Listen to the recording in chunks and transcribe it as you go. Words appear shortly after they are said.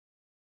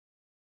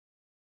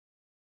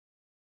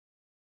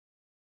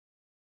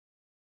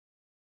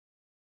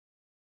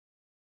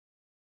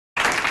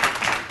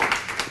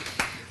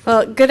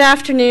Well, good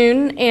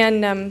afternoon,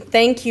 and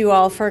thank you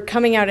all for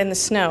coming out in the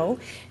snow.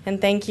 And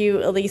thank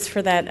you, Elise,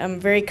 for that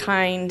very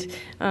kind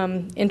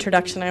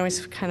introduction. I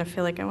always kind of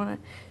feel like I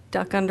want to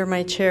duck under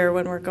my chair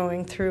when we're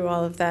going through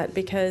all of that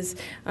because,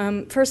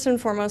 first and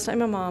foremost,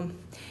 I'm a mom.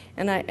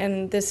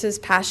 And this is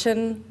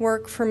passion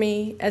work for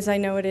me, as I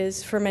know it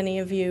is for many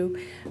of you.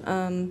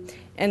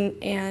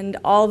 And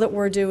all that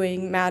we're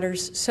doing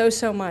matters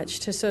so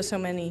much to so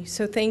many.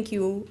 So thank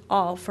you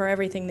all for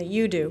everything that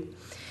you do.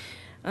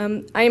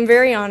 I am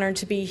very honored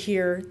to be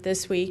here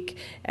this week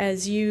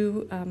as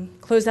you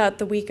close out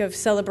the week of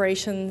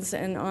celebrations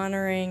and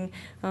honoring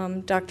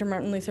Dr.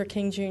 Martin Luther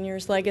King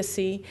Jr.'s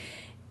legacy.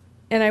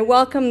 And I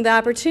welcome the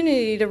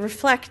opportunity to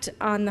reflect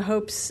on the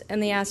hopes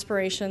and the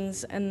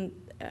aspirations and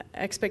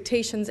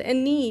expectations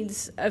and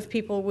needs of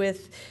people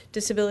with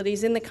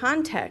disabilities in the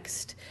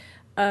context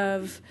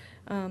of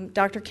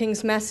Dr.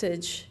 King's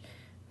message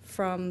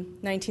from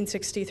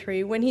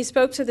 1963 when he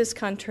spoke to this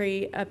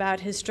country about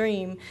his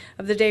dream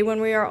of the day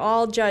when we are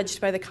all judged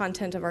by the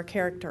content of our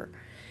character.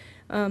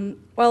 While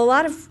a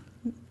lot of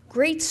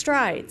great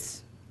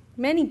strides,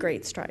 many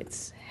great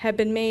strides, have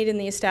been made in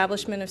the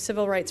establishment of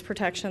civil rights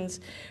protections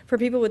for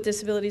people with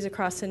disabilities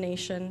across the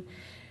nation,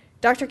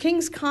 Dr.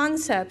 King's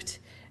concept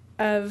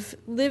of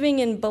living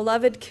in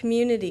beloved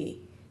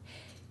community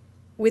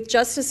with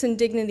justice and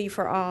dignity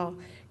for all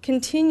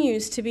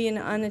continues to be an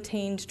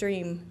unattained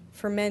dream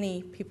for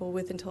many people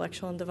with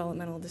intellectual and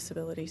developmental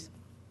disabilities.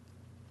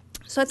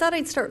 So I thought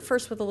I'd start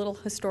first with a little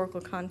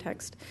historical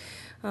context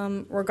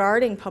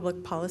regarding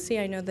public policy.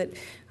 I know that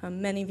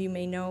many of you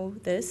may know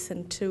this,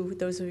 and to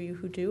those of you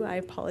who do, I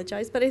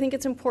apologize, but I think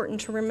it's important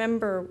to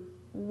remember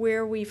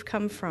where we've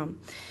come from.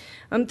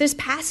 This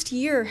past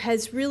year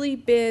has really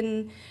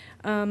been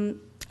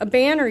a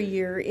banner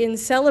year in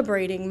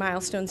celebrating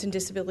milestones in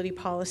disability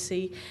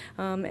policy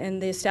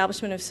and the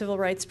establishment of civil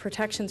rights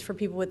protections for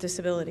people with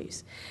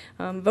disabilities.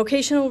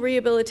 Vocational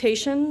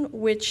rehabilitation,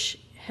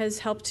 which has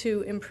helped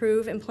to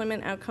improve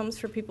employment outcomes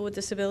for people with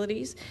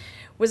disabilities,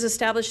 was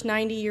established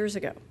 90 years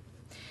ago.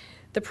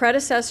 The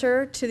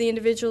predecessor to the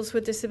Individuals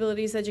with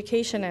Disabilities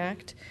Education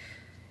Act,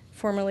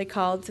 formerly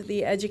called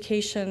the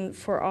Education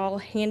for All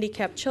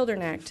Handicapped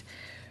Children Act,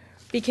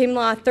 became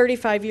law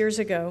 35 years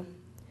ago,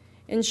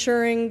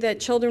 ensuring that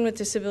children with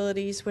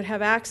disabilities would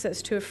have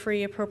access to a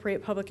free,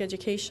 appropriate public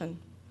education.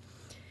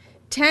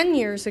 10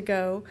 years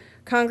ago,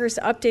 Congress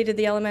updated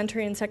the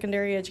Elementary and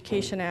Secondary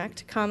Education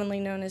Act, commonly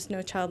known as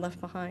No Child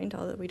Left Behind,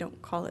 although we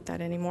don't call it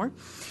that anymore,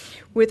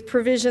 with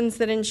provisions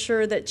that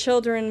ensure that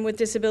children with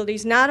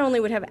disabilities not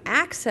only would have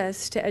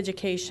access to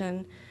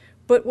education,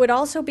 but would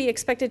also be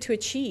expected to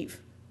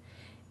achieve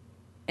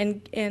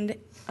and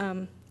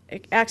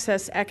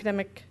access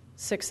academic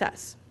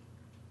success.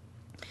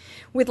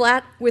 With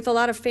a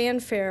lot of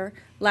fanfare,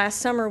 last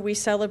summer we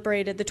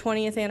celebrated the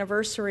 20th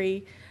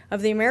anniversary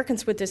of the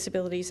Americans with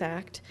Disabilities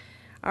Act,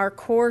 our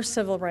core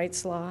civil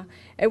rights law,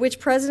 at which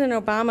President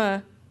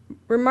Obama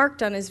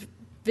remarked on his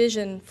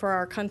vision for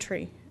our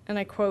country, and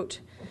I quote,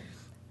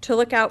 "To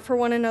look out for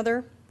one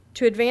another,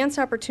 to advance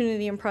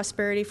opportunity and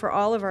prosperity for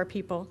all of our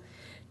people,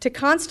 to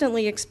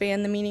constantly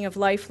expand the meaning of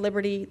life,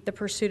 liberty, the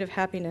pursuit of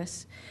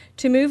happiness,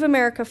 to move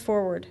America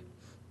forward.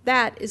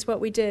 That is what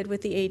we did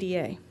with the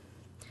ADA."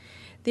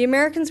 The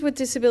Americans with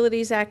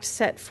Disabilities Act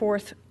set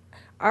forth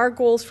our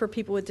goals for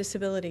people with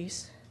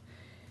disabilities: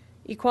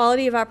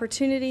 equality of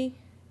opportunity,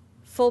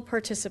 full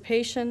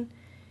participation,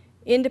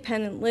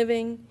 independent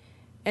living,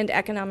 and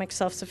economic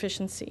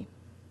self-sufficiency.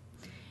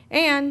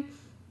 And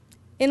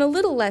in a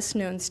little less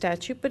known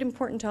statute, but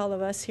important to all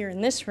of us here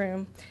in this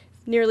room,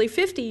 nearly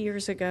 50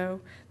 years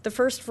ago, the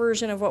first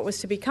version of what was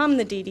to become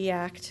the DD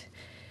Act,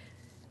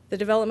 the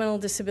Developmental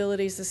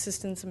Disabilities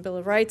Assistance and Bill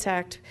of Rights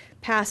Act,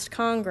 passed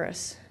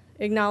Congress,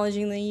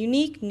 acknowledging the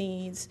unique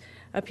needs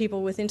of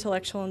people with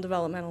intellectual and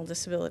developmental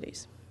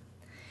disabilities.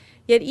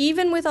 Yet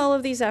even with all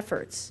of these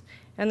efforts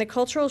and the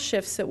cultural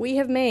shifts that we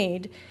have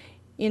made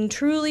in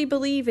truly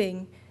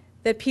believing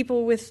that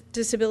people with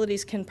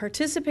disabilities can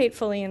participate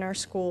fully in our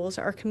schools,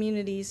 our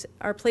communities,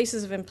 our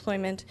places of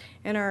employment,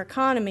 and our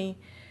economy,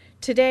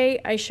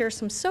 today I share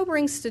some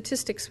sobering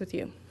statistics with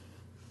you.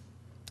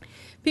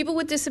 People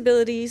with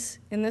disabilities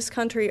in this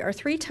country are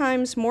 3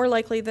 times more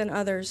likely than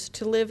others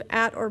to live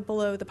at or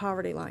below the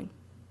poverty line.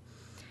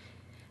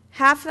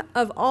 Half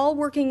of all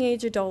working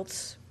age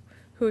adults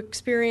who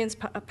experience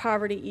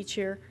poverty each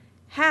year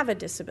have a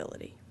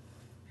disability.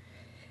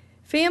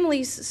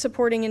 Families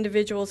supporting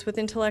individuals with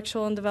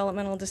intellectual and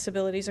developmental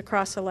disabilities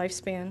across a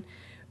lifespan,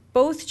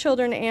 both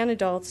children and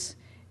adults,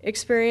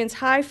 experience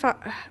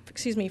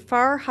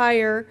far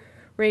higher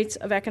rates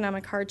of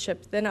economic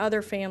hardship than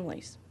other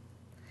families.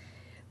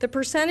 The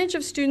percentage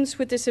of students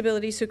with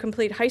disabilities who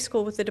complete high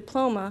school with a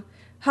diploma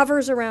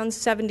hovers around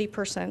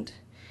 70%,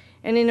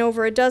 and in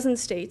over a dozen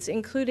states,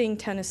 including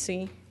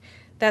Tennessee,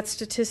 that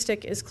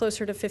statistic is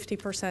closer to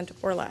 50%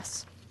 or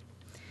less.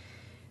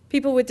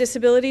 People with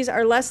disabilities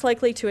are less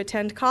likely to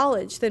attend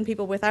college than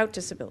people without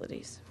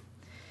disabilities.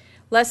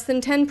 Less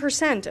than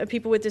 10% of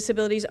people with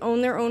disabilities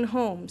own their own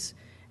homes,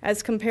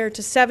 as compared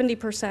to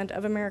 70%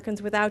 of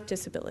Americans without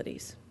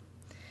disabilities.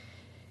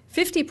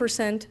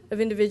 50%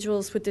 of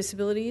individuals with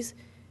disabilities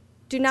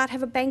do not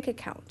have a bank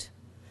account.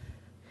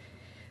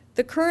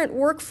 The current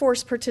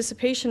workforce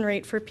participation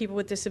rate for people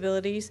with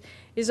disabilities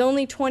is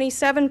only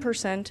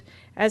 27%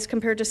 as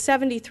compared to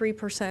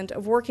 73%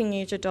 of working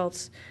age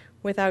adults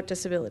without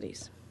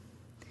disabilities.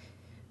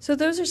 So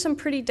those are some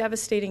pretty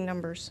devastating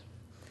numbers.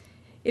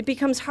 It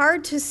becomes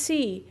hard to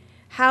see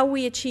how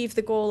we achieve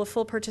the goal of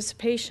full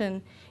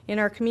participation in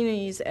our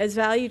communities as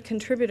valued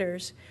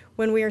contributors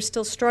when we are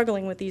still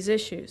struggling with these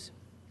issues.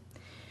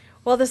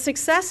 While the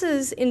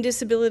successes in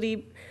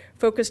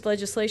disability-focused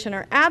legislation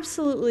are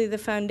absolutely the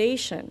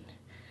foundation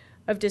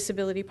of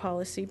disability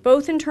policy,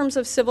 both in terms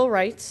of civil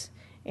rights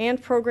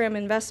and program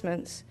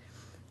investments,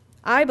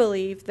 I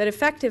believe that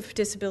effective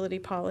disability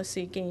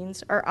policy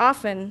gains are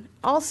often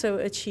also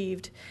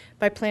achieved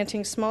by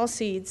planting small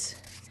seeds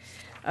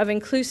of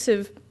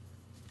inclusive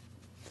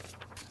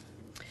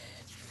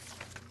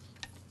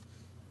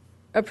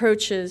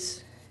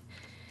approaches.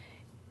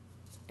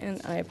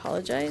 And I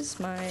apologize,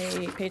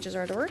 my pages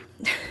are out of order.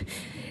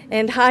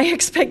 And high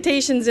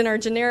expectations in our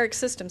generic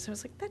system. So I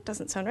was like, that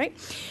doesn't sound right.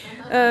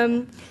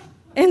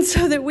 And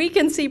so that we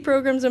can see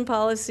programs and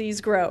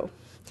policies grow.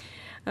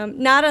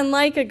 Not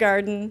unlike a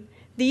garden,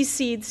 these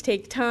seeds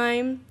take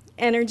time,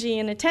 energy,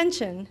 and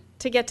attention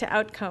to get to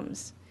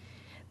outcomes.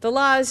 The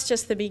law is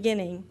just the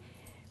beginning,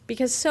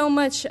 because so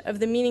much of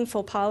the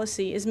meaningful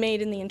policy is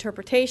made in the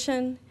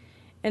interpretation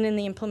and in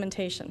the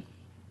implementation.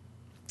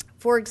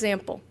 For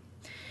example,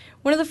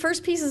 one of the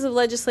first pieces of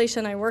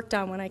legislation I worked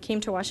on when I came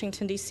to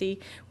Washington, D.C.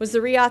 was the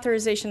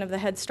reauthorization of the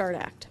Head Start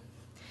Act.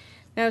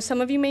 Now,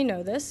 some of you may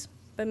know this,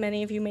 but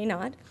many of you may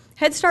not.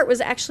 Head Start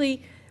was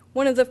actually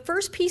one of the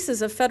first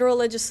pieces of federal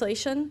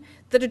legislation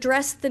that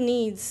addressed the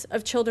needs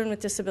of children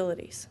with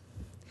disabilities.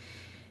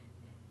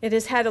 It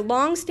has had a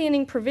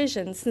long-standing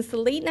provision since the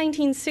late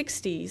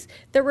 1960s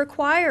that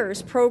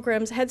requires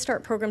programs, Head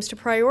Start programs, to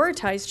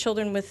prioritize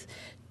children with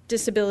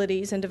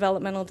disabilities and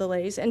developmental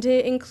delays, and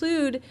to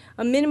include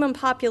a minimum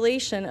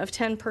population of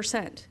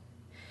 10%.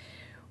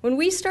 When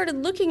we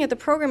started looking at the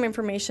program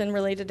information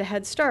related to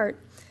Head Start,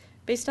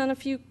 based on a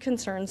few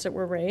concerns that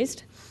were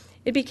raised,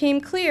 it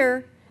became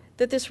clear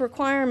that this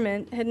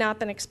requirement had not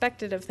been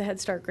expected of the Head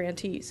Start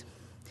grantees.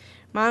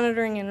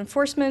 Monitoring and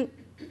enforcement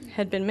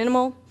had been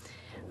minimal.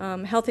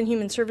 Health and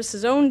Human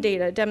Services' own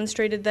data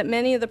demonstrated that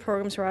many of the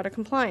programs were out of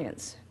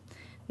compliance.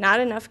 Not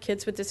enough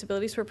kids with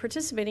disabilities were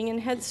participating in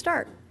Head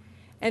Start.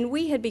 And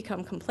we had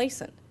become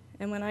complacent.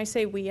 And when I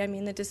say we, I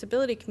mean the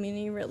disability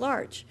community writ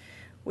large.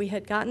 We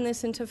had gotten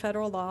this into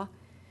federal law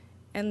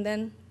and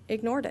then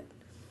ignored it.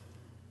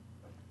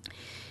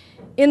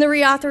 In the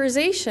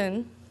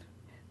reauthorization,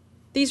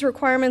 these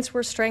requirements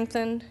were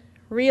strengthened,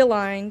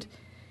 realigned,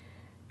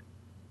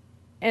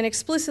 and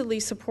explicitly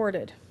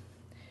supported.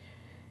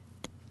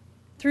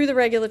 Through the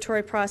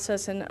regulatory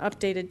process and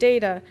updated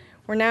data,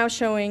 we're now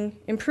showing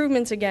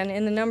improvements again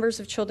in the numbers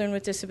of children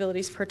with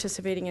disabilities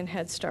participating in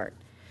Head Start.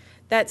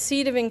 That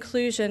seed of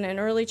inclusion and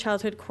early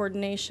childhood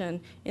coordination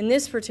in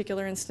this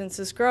particular instance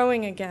is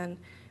growing again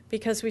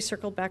because we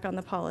circled back on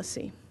the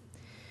policy.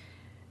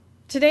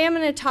 Today I'm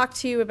going to talk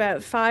to you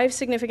about 5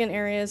 significant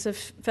areas of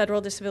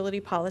federal disability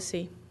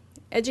policy: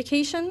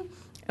 education,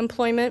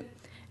 employment,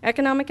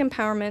 economic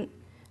empowerment,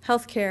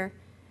 healthcare,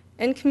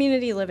 and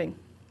community living.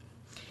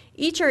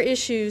 Each are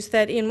issues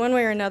that in one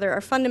way or another are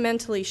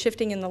fundamentally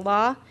shifting in the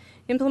law,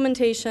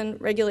 implementation,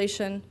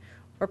 regulation,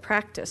 or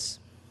practice.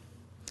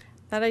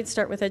 Thought I'd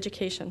start with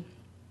education.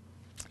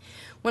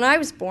 When I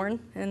was born,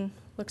 and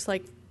looks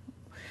like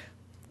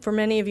for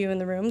many of you in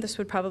the room, this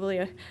would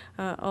probably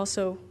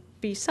also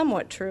be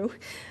somewhat true,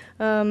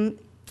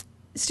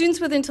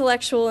 students with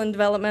intellectual and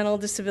developmental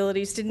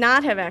disabilities did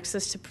not have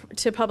access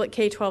to public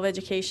K-12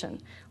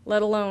 education,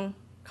 let alone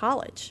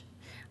college.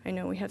 I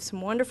know we have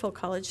some wonderful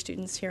college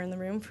students here in the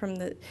room from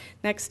the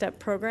Next Step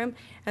program,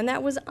 and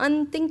that was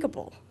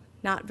unthinkable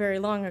not very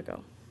long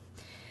ago.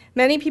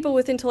 Many people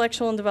with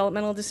intellectual and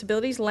developmental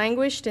disabilities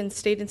languished in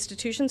state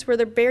institutions where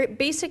their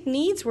basic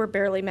needs were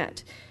barely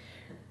met.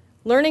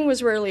 Learning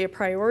was rarely a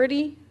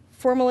priority.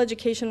 Formal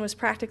education was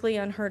practically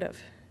unheard of.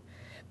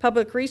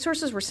 Public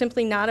resources were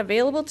simply not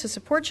available to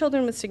support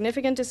children with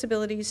significant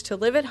disabilities to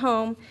live at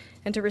home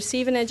and to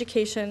receive an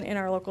education in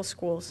our local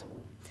schools.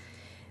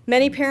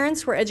 Many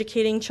parents were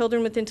educating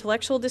children with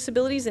intellectual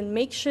disabilities in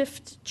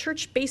makeshift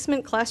church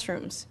basement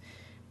classrooms,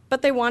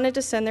 but they wanted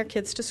to send their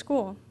kids to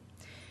school.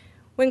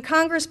 When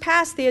Congress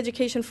passed the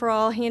Education for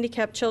All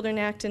Handicapped Children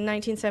Act in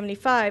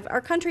 1975,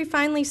 our country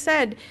finally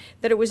said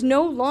that it was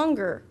no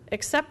longer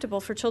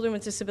acceptable for children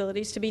with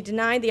disabilities to be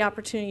denied the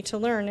opportunity to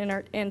learn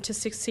and to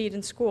succeed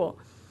in school.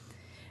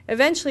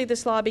 Eventually,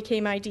 this law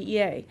became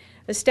IDEA,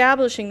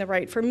 establishing the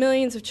right for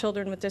millions of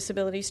children with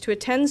disabilities to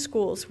attend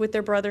schools with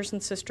their brothers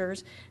and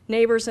sisters,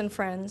 neighbors and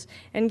friends,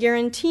 and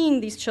guaranteeing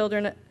these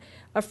children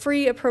a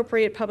free,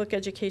 appropriate public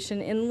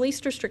education in the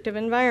least restrictive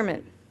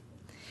environment.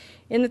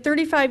 In the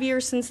 35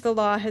 years since the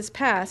law has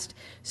passed,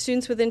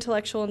 students with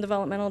intellectual and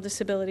developmental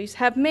disabilities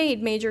have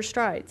made major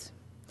strides.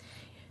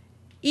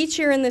 Each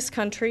year in this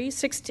country,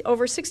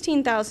 over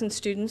 16,000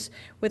 students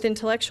with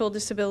intellectual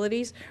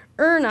disabilities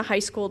earn a high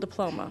school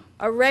diploma,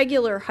 a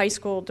regular high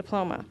school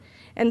diploma,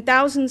 and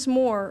thousands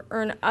more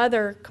earn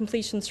other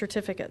completion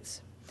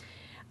certificates.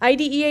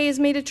 IDEA has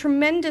made a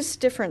tremendous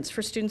difference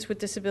for students with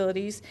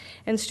disabilities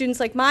and students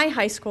like my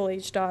high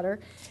school-age daughter,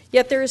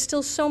 yet there is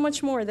still so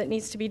much more that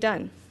needs to be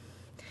done.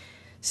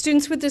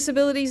 Students with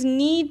disabilities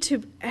need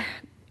to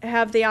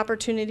have the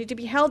opportunity to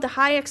be held to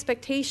high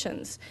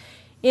expectations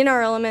in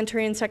our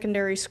elementary and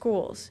secondary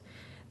schools.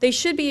 They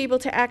should be able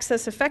to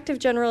access effective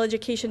general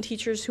education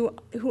teachers who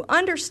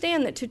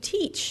understand that to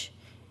teach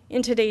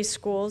in today's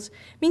schools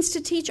means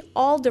to teach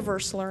all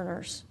diverse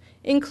learners,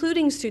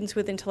 including students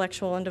with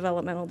intellectual and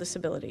developmental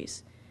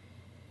disabilities.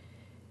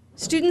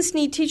 Students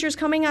need teachers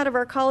coming out of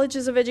our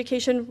colleges of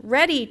education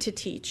ready to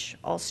teach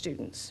all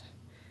students.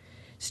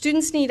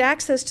 Students need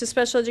access to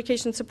special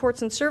education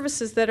supports and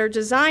services that are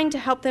designed to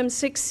help them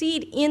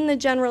succeed in the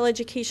general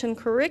education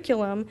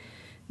curriculum,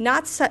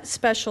 not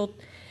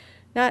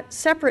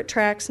separate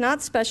tracks,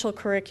 not special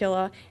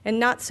curricula, and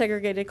not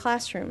segregated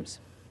classrooms.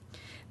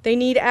 They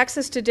need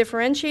access to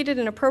differentiated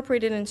and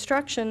appropriate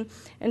instruction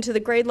and to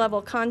the grade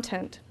level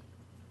content.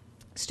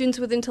 Students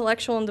with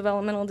intellectual and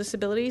developmental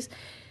disabilities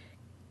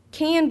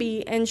can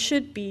be and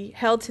should be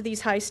held to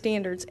these high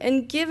standards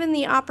and given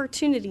the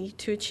opportunity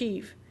to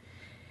achieve.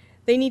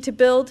 They need to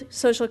build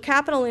social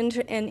capital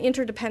and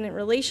interdependent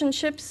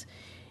relationships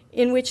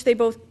in which they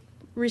both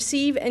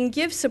receive and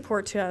give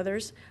support to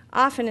others,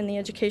 often in the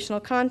educational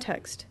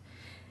context.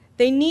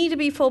 They need to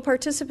be full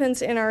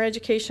participants in our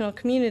educational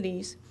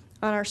communities,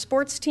 on our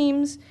sports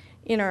teams,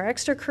 in our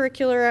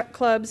extracurricular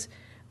clubs,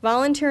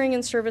 volunteering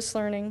and service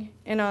learning,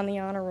 and on the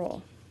honor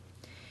roll.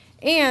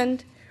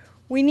 And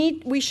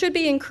we should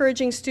be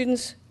encouraging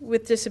students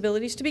with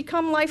disabilities to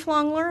become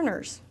lifelong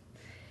learners,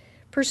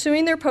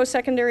 pursuing their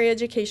post-secondary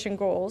education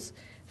goals,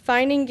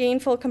 finding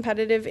gainful,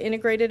 competitive,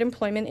 integrated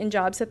employment in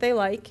jobs that they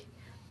like,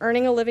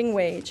 earning a living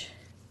wage.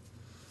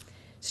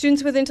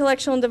 Students with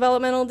intellectual and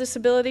developmental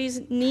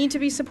disabilities need to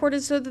be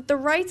supported so that the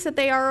rights that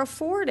they are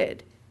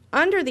afforded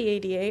under the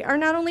ADA are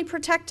not only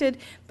protected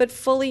but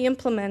fully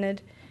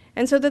implemented,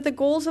 and so that the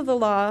goals of the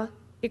law,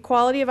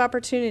 equality of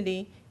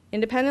opportunity,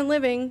 independent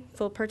living,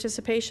 full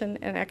participation,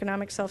 and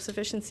economic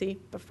self-sufficiency,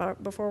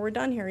 before we're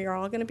done here, you're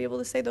all going to be able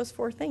to say those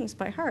 4 things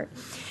by heart,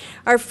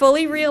 are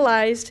fully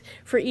realized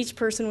for each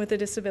person with a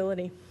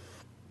disability.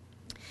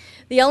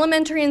 The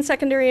Elementary and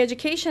Secondary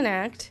Education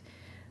Act,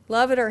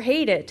 love it or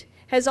hate it,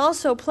 has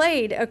also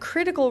played a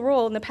critical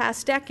role in the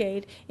past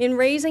decade in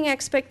raising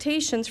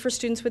expectations for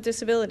students with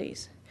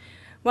disabilities.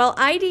 While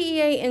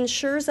IDEA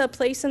ensures a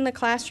place in the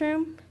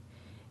classroom,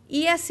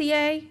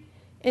 ESEA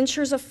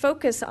ensures a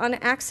focus on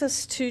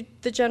access to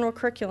the general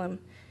curriculum,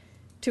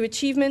 to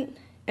achievement,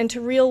 and to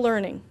real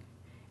learning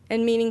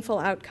and meaningful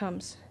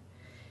outcomes.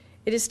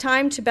 It is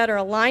time to better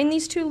align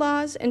these 2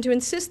 laws and to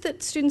insist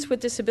that students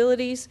with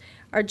disabilities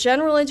are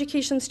general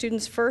education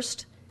students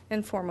first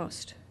and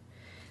foremost.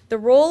 The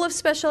role of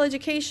special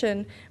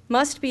education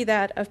must be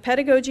that of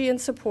pedagogy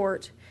and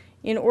support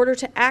in order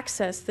to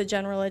access the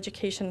general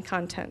education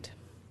content.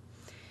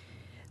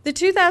 The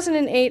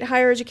 2008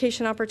 Higher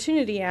Education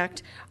Opportunity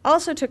Act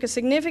also took a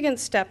significant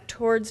step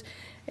towards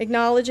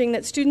acknowledging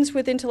that students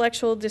with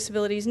intellectual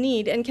disabilities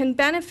need and can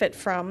benefit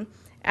from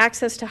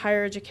access to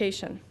higher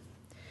education.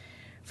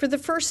 For the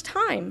first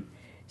time,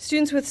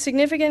 students with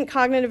significant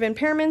cognitive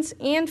impairments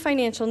and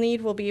financial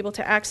need will be able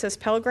to access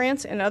Pell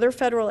Grants and other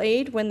federal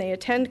aid when they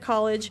attend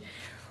college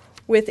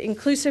with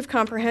inclusive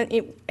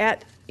comprehensive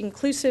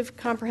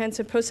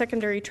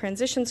post-secondary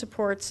transition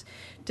supports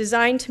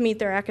designed to meet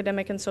their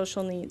academic and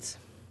social needs.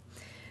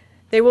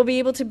 They will be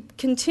able to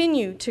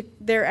continue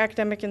their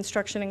academic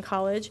instruction in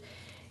college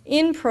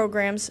in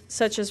programs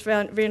such as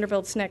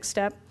Vanderbilt's Next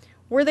Step,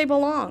 where they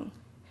belong,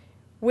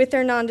 with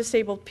their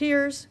non-disabled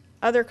peers,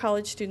 other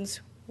college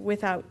students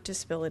without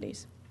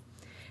disabilities.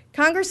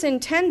 Congress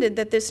intended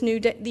that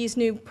these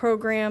new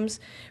programs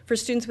for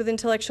students with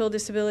intellectual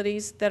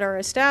disabilities that are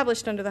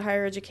established under the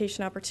Higher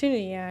Education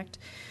Opportunity Act,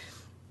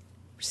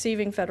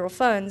 receiving federal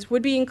funds,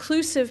 would be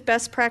inclusive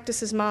best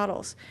practices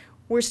models,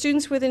 where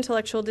students with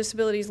intellectual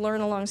disabilities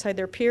learn alongside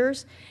their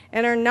peers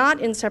and are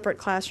not in separate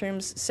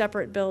classrooms,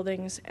 separate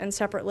buildings, and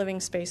separate living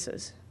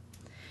spaces.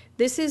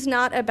 This is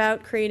not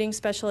about creating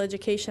special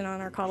education on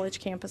our college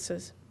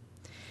campuses.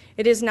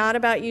 It is not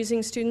about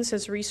using students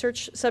as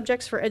research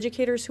subjects for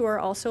educators who are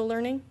also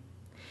learning.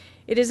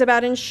 It is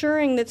about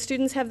ensuring that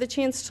students have the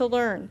chance to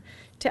learn,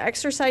 to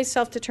exercise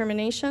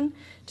self-determination,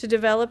 to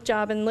develop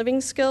job and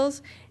living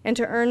skills, and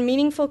to earn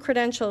meaningful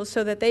credentials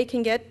so that they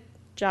can get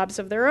jobs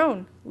of their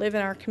own, live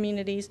in our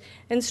communities,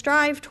 and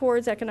strive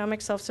towards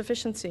economic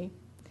self-sufficiency.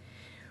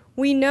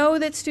 We know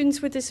that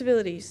students with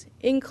disabilities,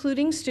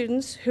 including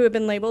students who have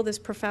been labeled as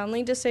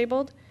profoundly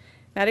disabled,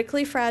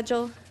 medically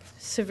fragile,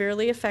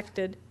 severely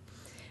affected,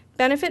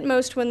 benefit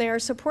most when they are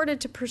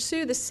supported to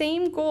pursue the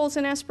same goals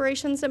and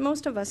aspirations that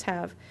most of us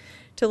have,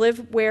 to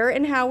live where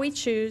and how we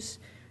choose,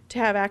 to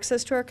have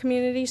access to our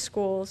community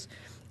schools,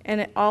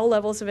 and at all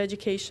levels of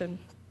education.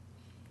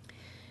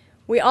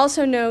 We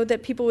also know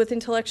that people with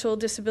intellectual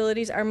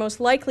disabilities are most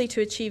likely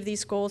to achieve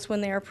these goals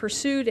when they are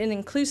pursued in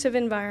inclusive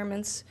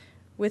environments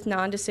with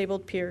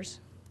non-disabled peers.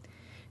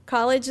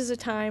 College is a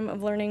time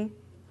of learning,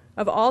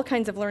 of all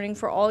kinds of learning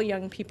for all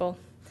young people.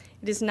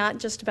 It is not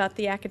just about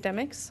the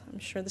academics. I'm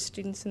sure the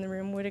students in the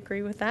room would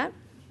agree with that.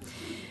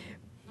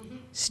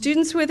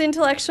 Students with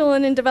intellectual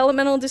and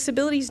developmental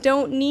disabilities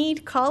don't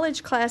need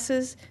college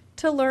classes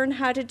to learn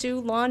how to do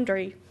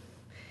laundry.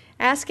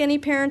 Ask any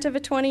parent of a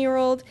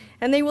 20-year-old,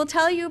 and they will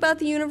tell you about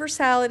the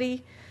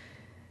universality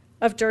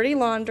of dirty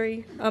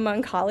laundry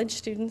among college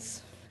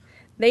students.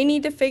 They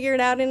need to figure it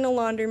out in a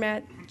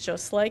laundromat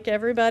just like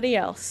everybody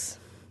else.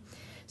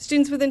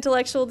 Students with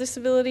intellectual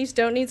disabilities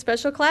don't need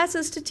special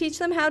classes to teach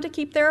them how to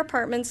keep their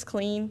apartments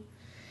clean.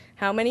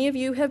 How many of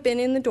you have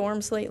been in the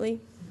dorms lately?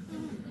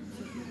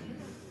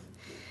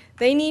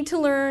 They need to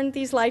learn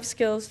these life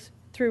skills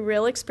through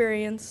real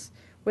experience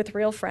with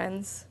real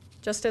friends,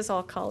 just as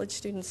all college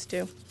students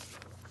do.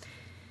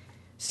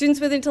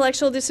 Students with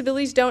intellectual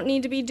disabilities don't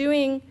need to be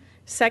doing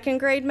second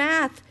grade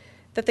math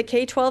that the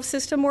K-12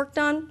 system worked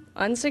on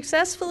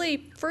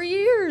unsuccessfully for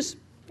years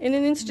in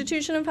an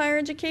institution of higher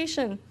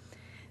education.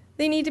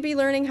 They need to be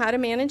learning how to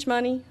manage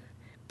money,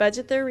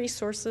 budget their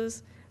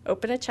resources,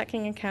 open a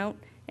checking account,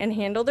 and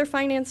handle their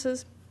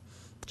finances,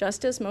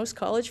 just as most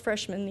college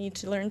freshmen need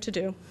to learn to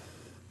do.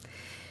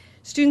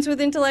 Students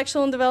with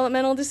intellectual and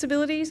developmental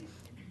disabilities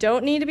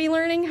don't need to be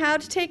learning how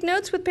to take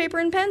notes with paper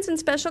and pens in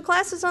special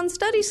classes on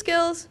study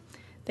skills.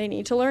 They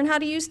need to learn how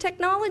to use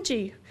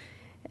technology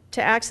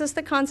to access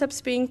the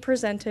concepts being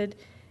presented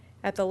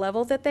at the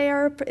level that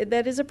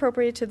is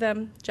appropriate to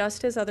them,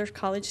 just as other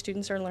college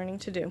students are learning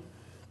to do.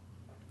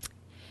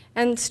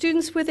 And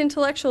students with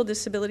intellectual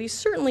disabilities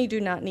certainly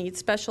do not need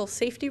special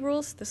safety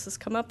rules, this has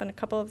come up in a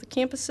couple of the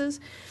campuses,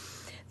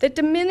 that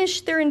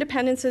diminish their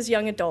independence as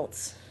young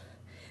adults.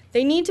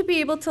 They need to be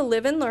able to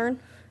live and learn,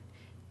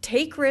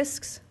 take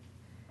risks,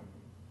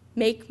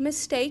 make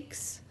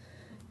mistakes,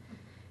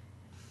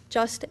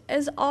 just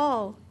as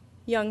all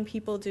young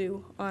people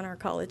do on our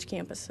college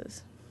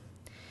campuses.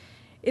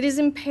 It is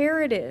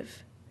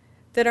imperative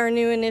that our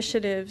new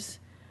initiatives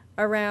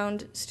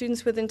around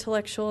students with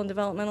intellectual and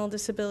developmental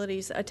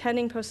disabilities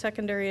attending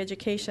post-secondary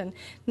education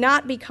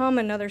not become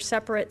another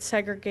separate,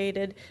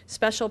 segregated,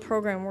 special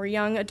program where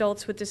young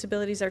adults with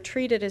disabilities are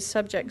treated as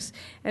subjects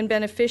and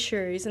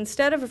beneficiaries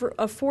instead of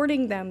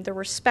affording them the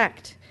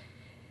respect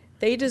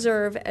they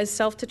deserve as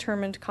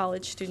self-determined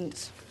college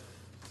students.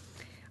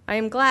 I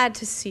am glad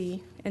to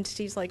see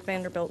entities like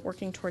Vanderbilt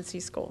working towards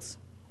these goals.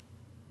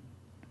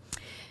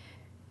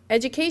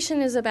 Education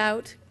is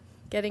about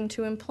getting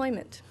to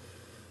employment.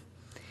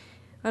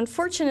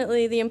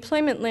 Unfortunately, the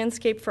employment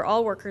landscape for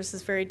all workers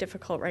is very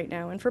difficult right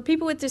now, and for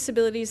people with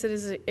disabilities, it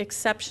is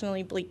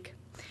exceptionally bleak.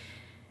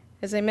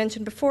 As I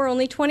mentioned before,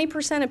 only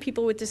 20% of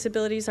people with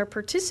disabilities are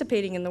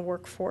participating in the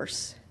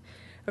workforce.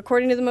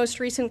 According to the most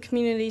recent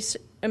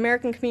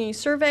American Community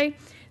Survey,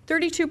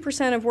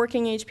 32% of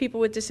working-age people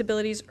with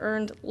disabilities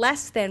earned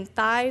less than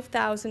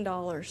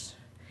 $5,000,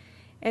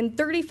 and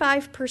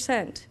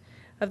 35%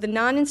 of the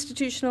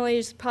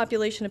non-institutionalized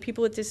population of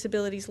people with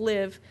disabilities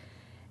live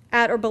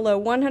at or below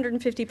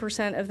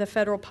 150% of the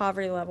federal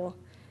poverty level,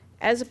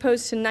 as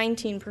opposed to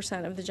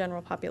 19% of the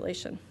general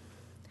population.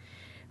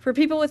 For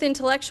people with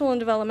intellectual and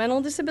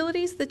developmental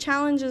disabilities, the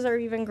challenges are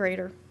even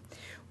greater.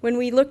 When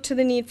we look to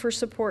the need for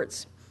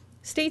supports,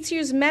 states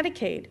use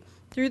Medicaid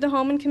through the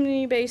home and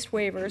community-based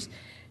waivers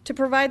to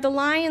provide the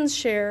lion's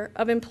share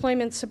of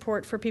employment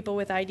support for people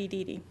with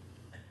IDDD.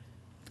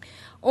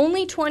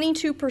 Only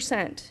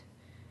 22%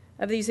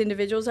 of these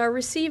individuals are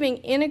receiving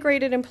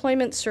integrated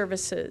employment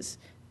services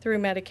through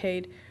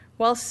Medicaid,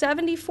 while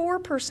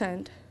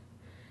 74%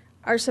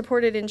 are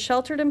supported in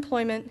sheltered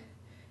employment,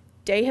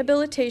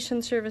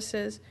 rehabilitation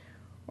services,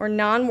 or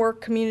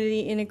non-work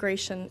community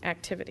integration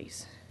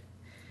activities.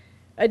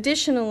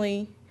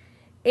 Additionally,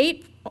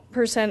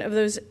 8% of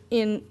those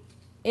in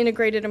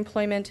integrated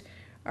employment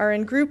are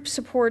in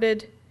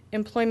group-supported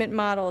employment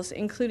models,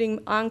 including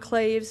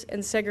enclaves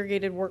and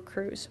segregated work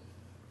crews.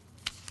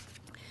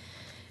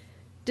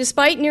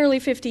 Despite nearly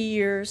 50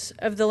 years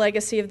of the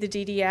legacy of the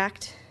DD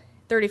Act,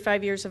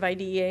 35 years of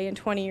IDEA and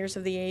 20 years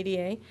of the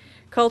ADA,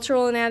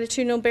 cultural and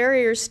attitudinal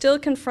barriers still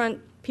confront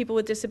people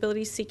with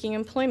disabilities seeking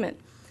employment.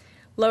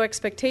 Low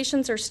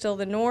expectations are still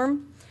the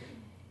norm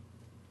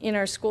in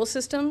our school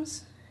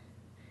systems,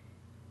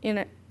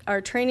 in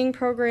our training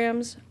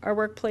programs, our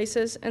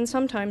workplaces, and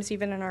sometimes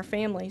even in our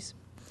families.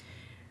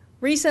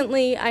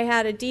 Recently, I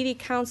had a DD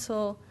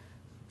Council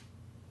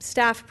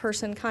staff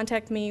person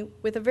contact me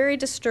with a very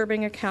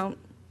disturbing account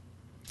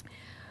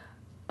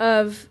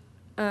of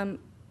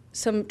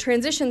some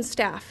transition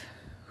staff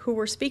who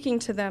were speaking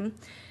to them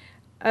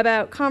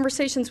about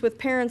conversations with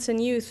parents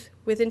and youth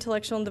with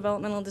intellectual and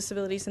developmental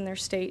disabilities in their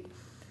state.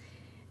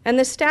 And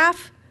the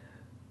staff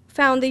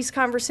found these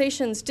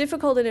conversations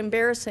difficult and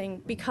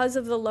embarrassing because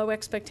of the low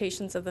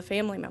expectations of the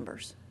family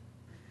members.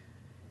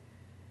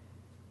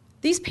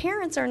 These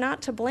parents are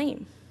not to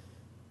blame.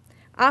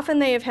 Often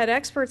they have had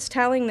experts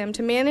telling them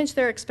to manage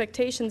their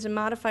expectations and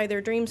modify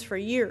their dreams for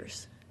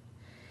years.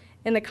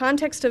 In the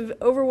context of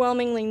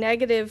overwhelmingly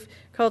negative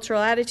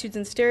cultural attitudes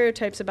and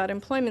stereotypes about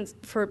employment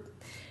for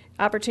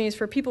opportunities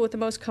for people with the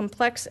most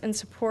complex and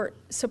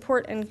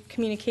support and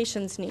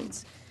communications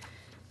needs.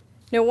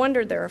 No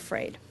wonder they're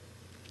afraid.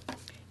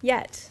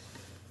 Yet,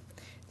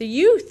 the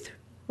youth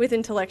with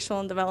intellectual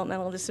and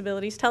developmental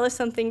disabilities tell us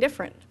something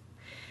different.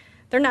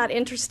 They're not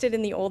interested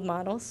in the old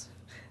models.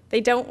 They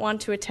don't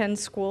want to attend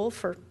school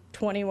for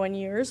 21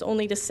 years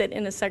only to sit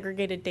in a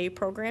segregated day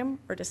program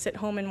or to sit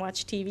home and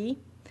watch TV.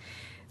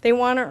 They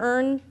want to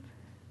earn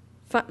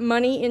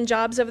money in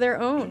jobs of their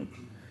own,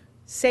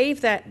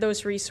 save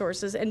those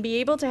resources, and be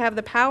able to have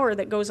the power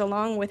that goes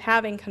along with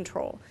having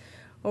control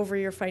over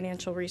your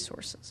financial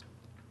resources.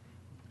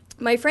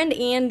 My friend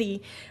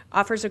Andy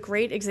offers a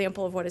great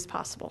example of what is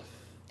possible.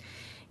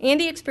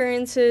 Andy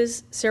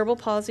experiences cerebral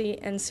palsy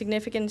and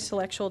significant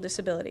intellectual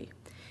disability,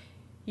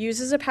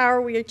 uses a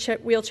power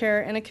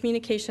wheelchair and a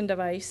communication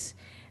device,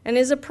 and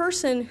is a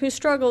person who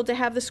struggled to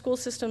have the school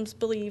systems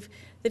believe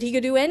that he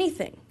could do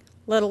anything,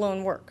 let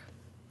alone work.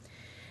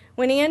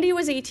 When Andy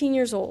was 18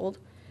 years old,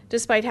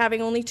 despite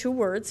having only 2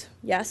 words,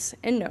 yes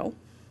and no,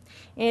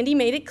 Andy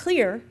made it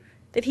clear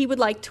that he would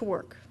like to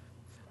work.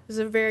 It was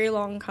a very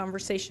long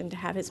conversation to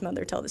have his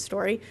mother tell the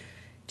story,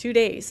 2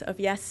 days of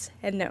yes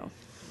and no.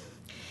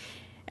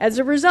 As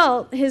a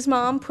result, his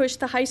mom pushed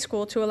the high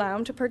school to allow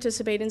him to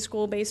participate in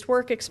school-based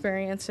work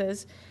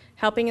experiences,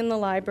 helping in the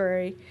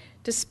library,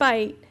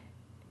 despite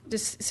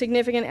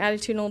significant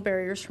attitudinal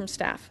barriers from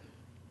staff.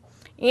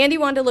 Andy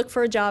wanted to look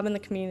for a job in the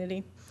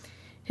community.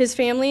 His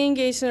family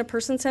engaged in a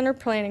person-centered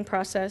planning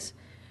process,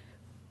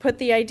 put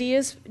the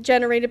ideas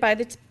generated by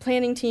the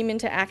planning team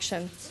into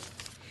action.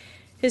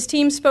 His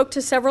team spoke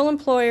to several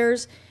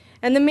employers,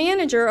 and the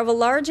manager of a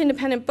large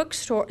independent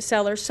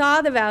bookseller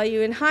saw the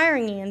value in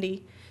hiring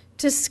Andy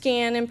to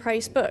scan and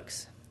price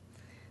books.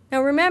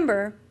 Now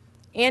remember,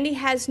 Andy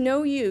has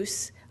no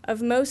use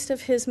of most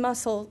of his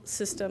muscle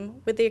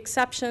system with the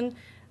exception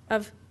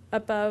of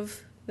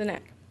above the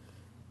neck.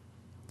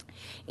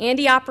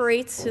 Andy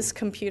operates his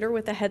computer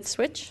with a head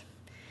switch,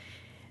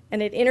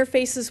 and it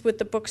interfaces with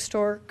the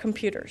bookstore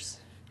computers.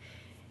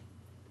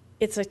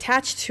 It's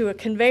attached to a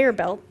conveyor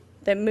belt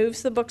that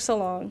moves the books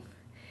along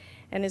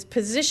and is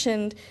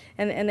positioned,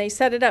 and they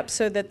set it up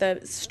so that the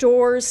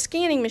store's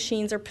scanning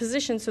machines are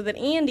positioned so that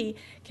Andy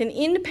can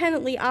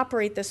independently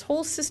operate this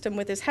whole system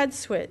with his head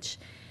switch,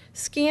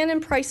 scan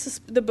and price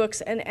the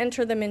books, and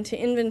enter them into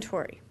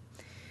inventory.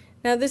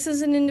 Now, this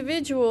is an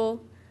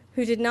individual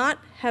who did not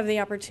have the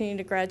opportunity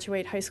to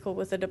graduate high school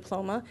with a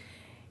diploma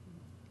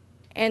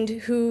and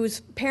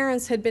whose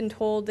parents had been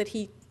told that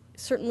he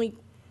certainly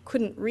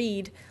couldn't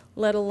read,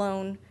 let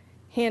alone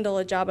handle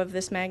a job of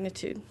this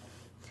magnitude.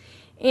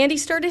 Andy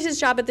started his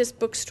job at this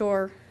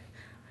bookstore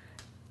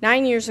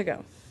 9 years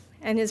ago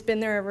and has been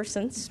there ever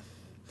since.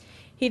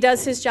 He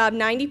does his job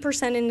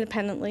 90%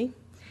 independently.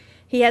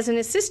 He has an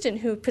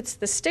assistant who puts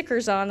the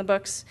stickers on the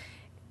books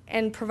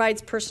and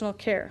provides personal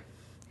care.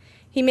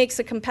 He makes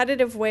a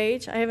competitive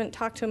wage. I haven't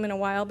talked to him in a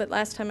while, but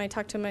last time I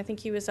talked to him, I think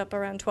he was up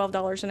around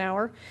 $12 an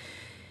hour.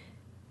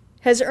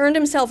 Has earned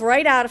himself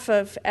right out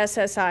of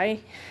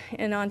SSI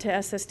and onto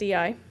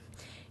SSDI.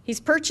 He's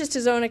purchased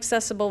his own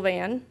accessible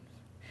van,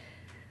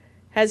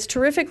 has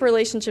terrific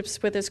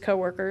relationships with his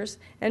coworkers,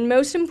 and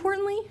most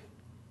importantly,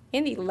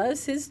 Andy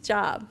loves his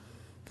job.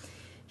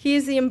 He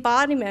is the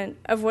embodiment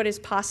of what is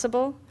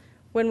possible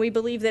when we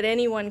believe that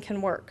anyone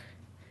can work,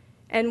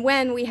 and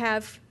when we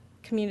have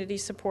community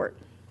support.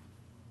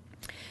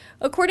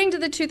 According to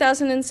the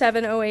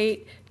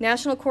 2007-08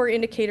 National Core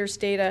Indicators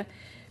data,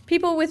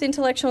 people with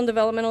intellectual and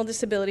developmental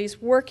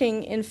disabilities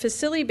working in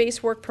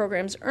facility-based work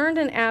programs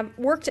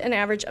worked an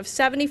average of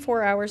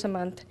 74 hours a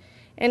month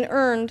and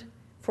earned,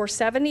 for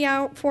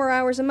 74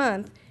 hours a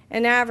month,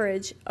 an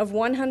average of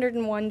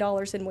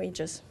 $101 in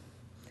wages.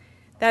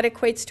 That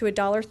equates to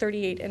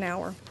 $1.38 an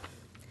hour.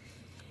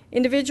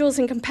 Individuals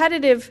in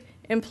competitive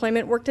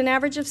employment worked an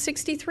average of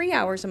 63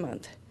 hours a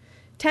month,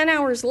 10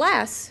 hours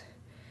less,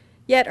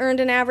 yet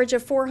earned an average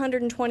of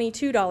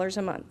 $422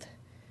 a month,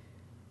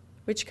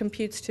 which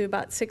computes to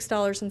about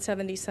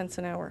 $6.70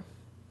 an hour.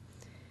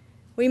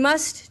 We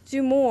must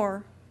do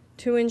more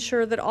to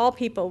ensure that all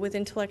people with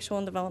intellectual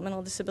and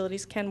developmental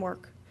disabilities can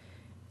work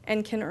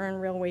and can earn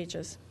real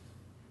wages.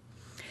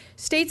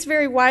 States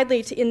vary widely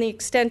in the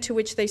extent to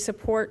which they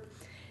support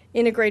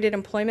integrated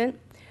employment.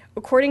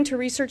 According to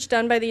research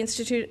done by the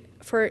Institute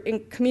for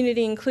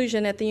Community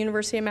Inclusion at the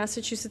University of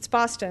Massachusetts,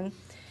 Boston,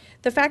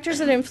 the factors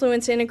that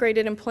influence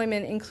integrated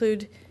employment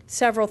include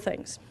several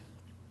things.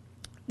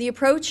 The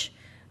approach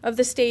of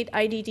the state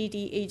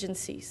IDDD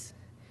agencies.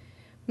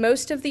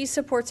 Most of these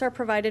supports are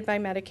provided by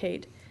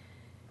Medicaid.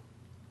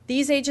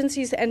 These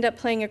agencies end up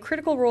playing a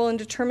critical role in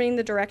determining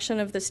the direction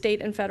of the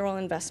state and federal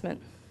investment.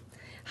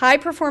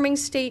 High-performing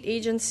state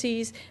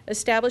agencies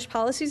establish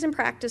policies and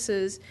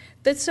practices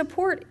that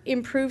support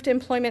improved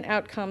employment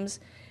outcomes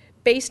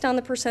based on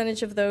the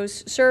percentage of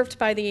those served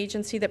by the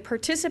agency that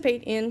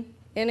participate in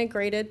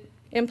integrated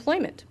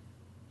employment.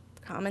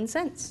 Common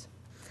sense.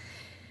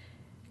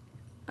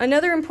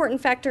 Another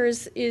important factor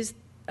is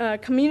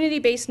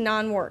community-based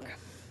non-work.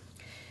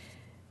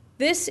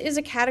 This is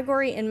a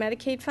category in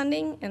Medicaid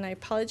funding, and I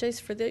apologize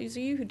for those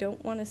of you who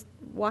don't want to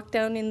walk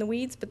down in the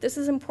weeds, but this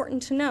is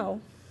important to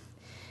know.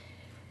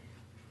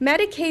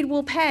 Medicaid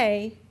will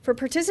pay for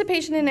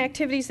participation in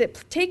activities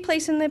that take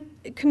place in the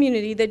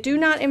community that do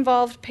not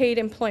involve paid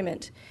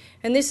employment.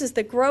 And this is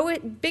the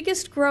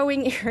biggest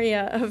growing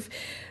area of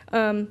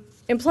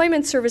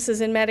employment services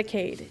in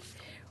Medicaid.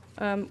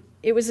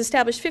 It was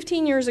established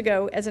 15 years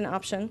ago as an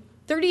option.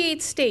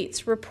 38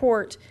 states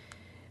report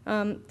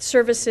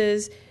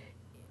services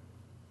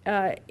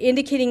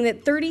indicating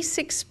that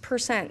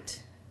 36%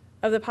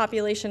 of the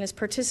population is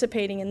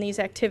participating in these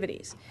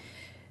activities.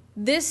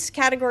 This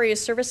category of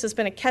service has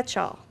been a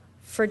catch-all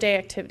for day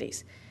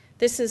activities.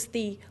 This is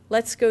the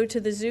let's go to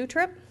the zoo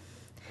trip.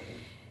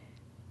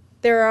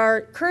 There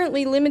are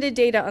currently limited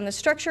data on the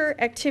structure,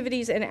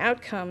 activities, and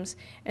outcomes,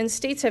 and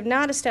states have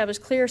not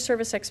established clear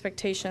service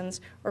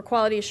expectations or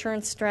quality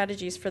assurance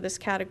strategies for this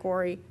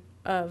category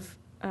of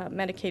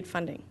Medicaid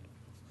funding.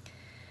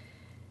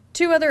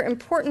 Two other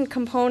important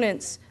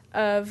components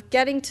of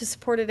getting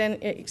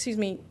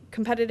to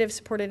competitive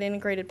supported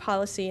integrated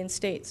policy in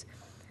states.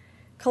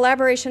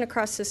 Collaboration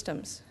across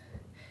systems.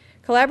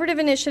 Collaborative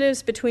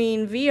initiatives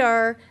between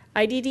VR,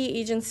 IDD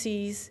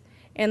agencies,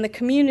 and the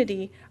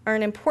community are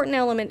an important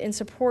element in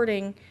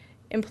supporting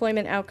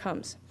employment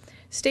outcomes.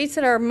 States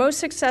that are most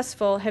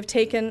successful have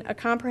taken a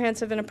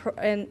comprehensive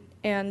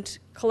and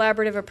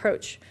collaborative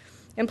approach.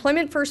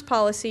 Employment first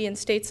policy in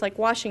states like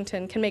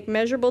Washington can make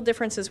measurable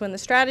differences when the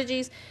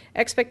strategies,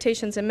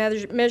 expectations, and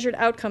measured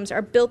outcomes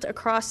are built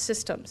across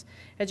systems: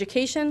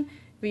 education,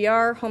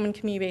 VR, home and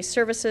community-based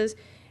services,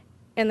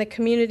 and the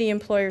community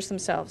employers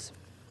themselves.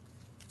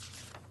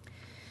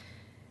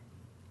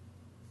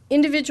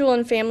 Individual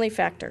and family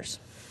factors.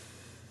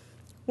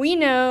 We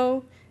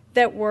know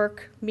that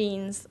work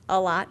means a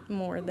lot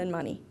more than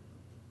money,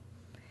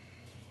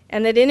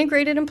 and that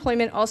integrated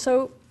employment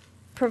also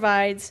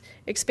provides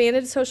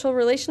expanded social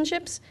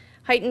relationships,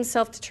 heightened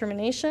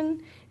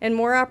self-determination, and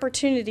more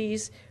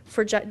opportunities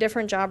for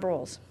different job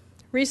roles.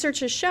 Research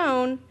has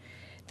shown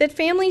that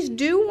families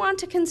do want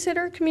to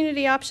consider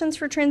community options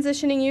for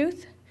transitioning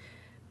youth,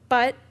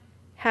 but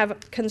have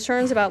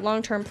concerns about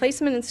long-term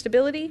placement and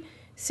stability,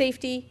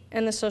 safety,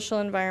 and the social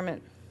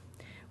environment.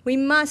 We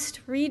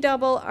must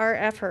redouble our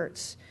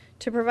efforts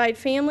to provide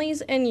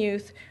families and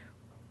youth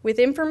with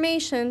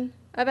information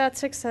about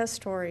success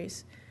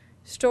stories,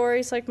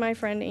 stories like my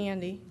friend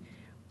Andy.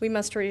 We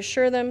must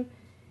reassure them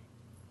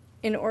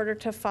in order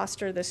to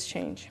foster this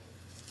change.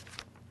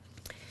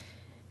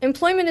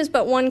 Employment is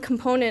but one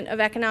component of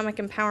economic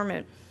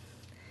empowerment.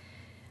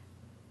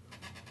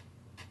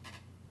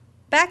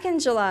 Back in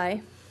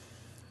July,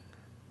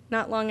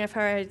 not long after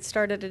I had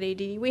started at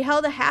AD, we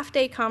held a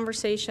half-day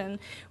conversation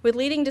with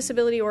leading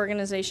disability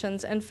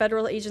organizations and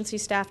federal agency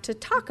staff to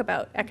talk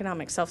about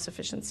economic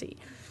self-sufficiency.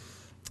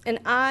 And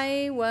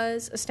I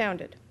was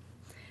astounded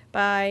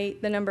by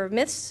the number of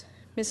myths,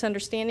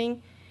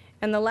 misunderstanding,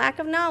 and the lack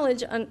of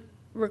knowledge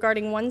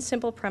regarding one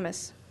simple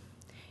premise.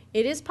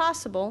 It is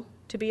possible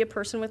to be a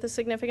person with a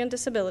significant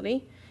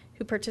disability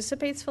who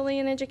participates fully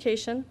in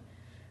education,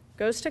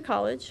 goes to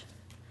college,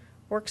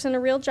 works in a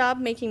real job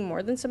making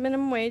more than some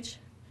minimum wage,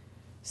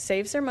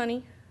 saves their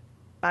money,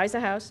 buys a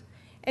house,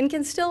 and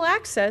can still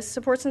access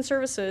supports and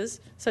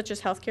services such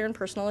as healthcare and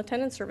personal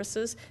attendance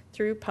services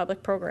through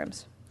public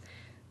programs.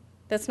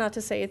 That's not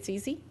to say it's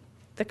easy.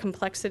 The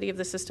complexity of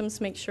the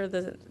systems makes sure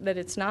that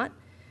it's not.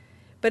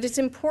 But it's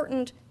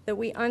important that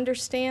we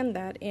understand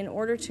that in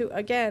order to,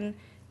 again,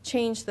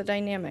 change the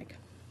dynamic.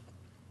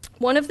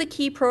 One of the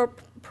key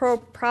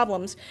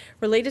problems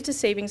related to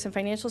savings and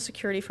financial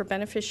security for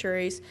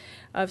beneficiaries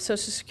of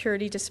Social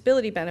Security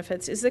disability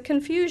benefits is the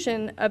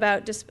confusion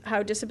about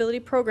how disability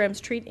programs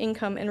treat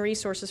income and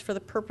resources for the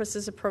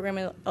purposes of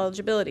program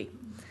eligibility.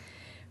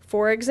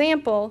 For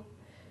example,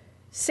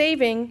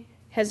 saving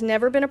has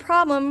never been a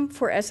problem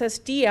for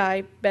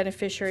SSDI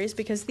beneficiaries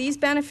because these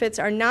benefits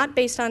are not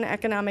based on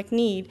economic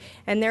need,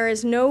 and there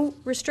is no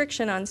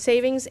restriction on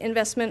savings,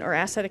 investment, or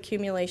asset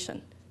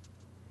accumulation.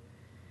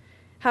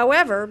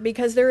 However,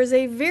 because there is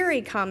a very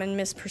common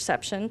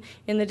misperception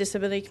in the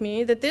disability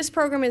community that this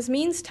program is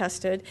means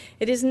tested,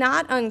 it is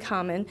not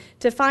uncommon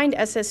to find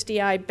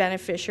SSDI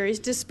beneficiaries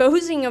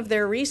disposing of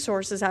their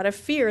resources out of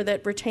fear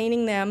that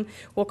retaining them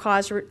will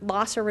cause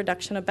loss or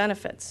reduction of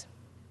benefits.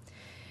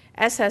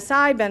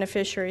 SSI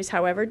beneficiaries,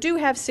 however, do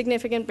have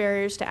significant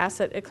barriers to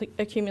asset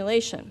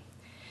accumulation.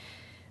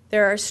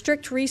 There are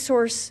strict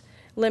resource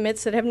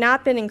limits that have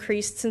not been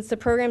increased since the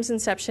program's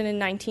inception in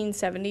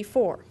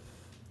 1974.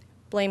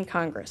 Blame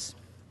Congress.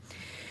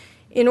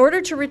 In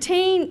order to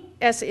retain,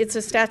 it's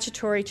a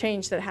statutory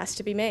change that has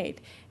to be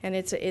made, and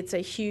it's a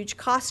huge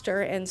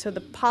coster, and so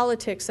the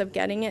politics of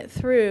getting it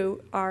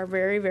through are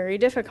very, very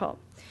difficult.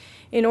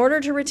 In order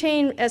to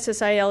retain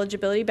SSI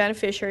eligibility,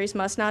 beneficiaries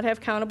must not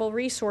have countable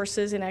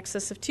resources in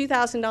excess of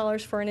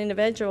 $2,000 for an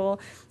individual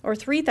or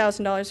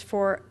 $3,000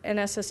 for an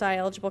SSI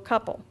eligible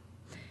couple.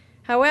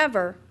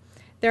 However,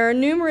 There are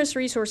numerous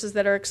resources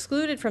that are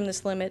excluded from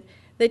this limit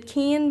that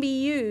can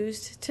be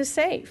used to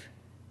save.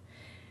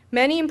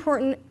 Many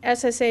important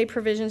SSA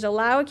provisions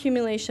allow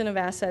accumulation of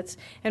assets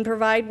and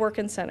provide work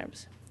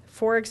incentives.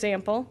 For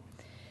example,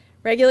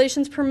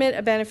 regulations permit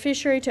a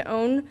beneficiary to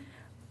own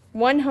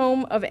one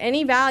home of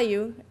any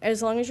value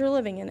as long as you're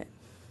living in it.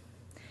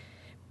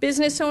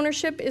 Business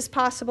ownership is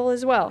possible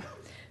as well.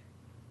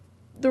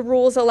 The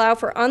rules allow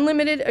for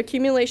unlimited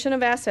accumulation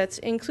of assets,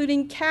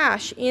 including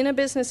cash in a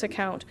business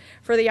account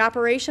for the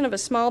operation of a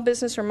small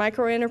business or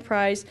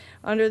microenterprise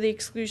under the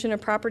exclusion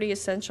of property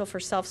essential for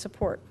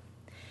self-support.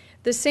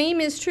 The same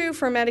is true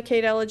for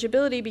Medicaid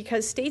eligibility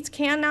because states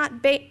cannot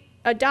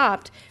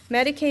adopt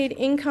Medicaid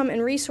income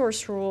and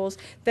resource rules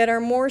that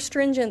are more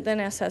stringent than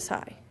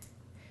SSI.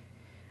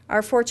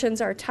 Our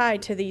fortunes are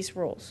tied to these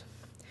rules.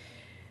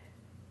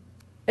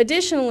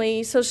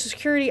 Additionally, Social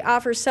Security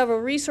offers several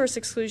resource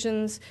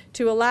exclusions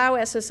to allow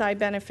SSI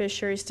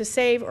beneficiaries to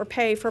save or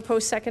pay for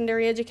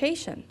post-secondary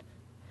education.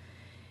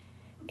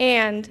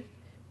 And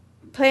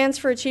plans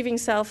for achieving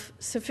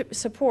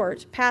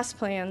self-support, PASS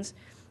plans,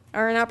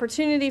 are an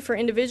opportunity for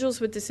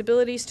individuals with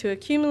disabilities to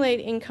accumulate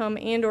income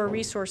and/or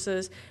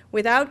resources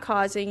without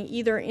causing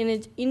either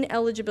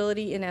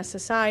ineligibility in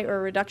SSI or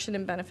a reduction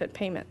in benefit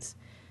payments.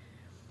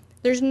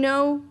 There's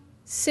no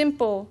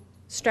simple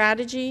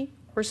strategy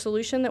or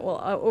solution that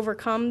will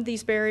overcome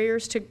these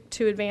barriers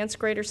to advance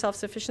greater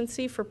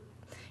self-sufficiency for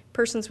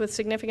persons with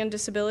significant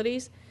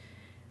disabilities,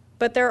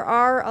 but there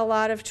are a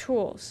lot of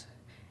tools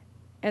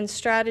and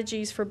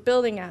strategies for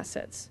building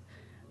assets.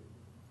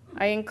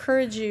 I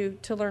encourage you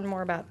to learn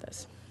more about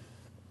this.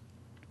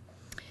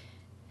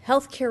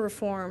 Healthcare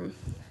reform,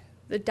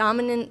 the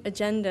dominant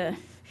agenda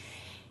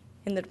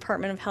in the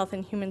Department of Health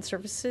and Human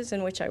Services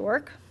in which I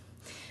work.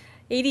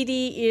 ADD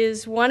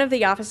is one of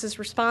the offices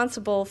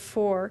responsible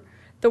for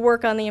the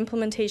work on the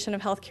implementation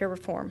of healthcare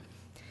reform.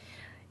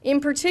 In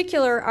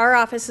particular, our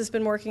office has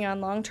been working on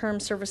long-term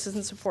services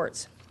and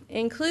supports,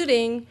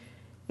 including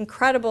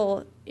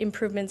incredible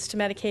improvements to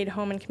Medicaid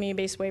home and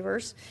community-based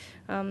waivers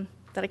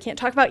that I can't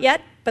talk about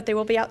yet, but they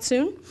will be out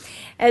soon,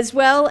 as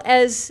well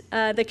as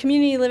the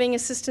Community Living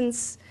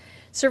Assistance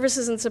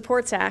Services and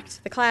Supports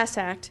Act, the CLASS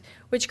Act,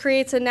 which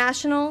creates a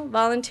national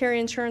voluntary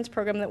insurance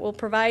program that will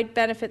provide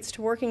benefits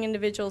to working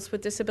individuals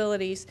with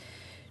disabilities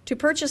to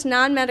purchase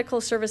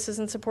non-medical services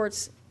and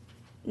supports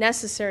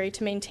necessary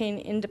to maintain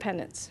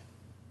independence.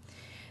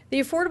 The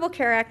Affordable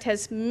Care Act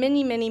has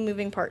many, many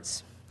moving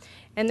parts,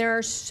 and there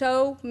are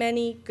so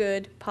many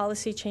good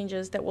policy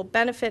changes that will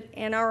benefit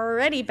and are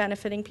already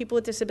benefiting people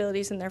with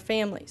disabilities and their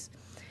families.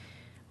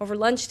 Over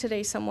lunch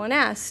today, someone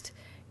asked,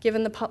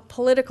 given the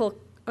political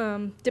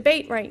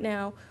debate right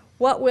now,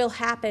 what will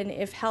happen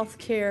if health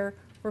care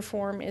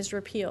reform is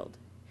repealed?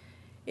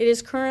 It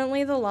is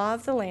currently the law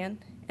of the land,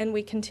 and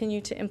we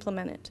continue to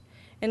implement it.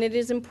 And it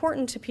is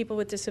important to people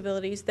with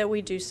disabilities that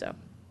we do so.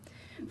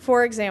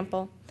 For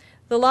example,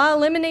 the law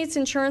eliminates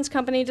insurance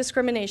company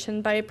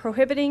discrimination by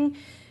prohibiting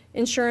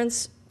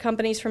insurance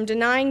companies from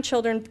denying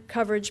children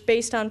coverage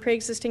based on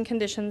pre-existing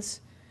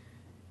conditions,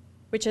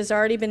 which has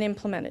already been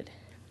implemented.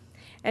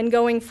 And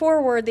going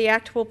forward, the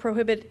act will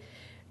prohibit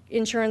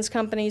insurance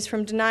companies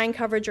from denying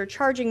coverage or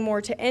charging more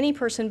to any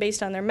person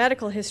based on their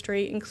medical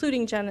history,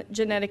 including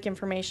genetic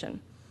information.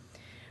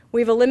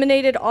 We've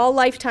eliminated all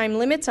lifetime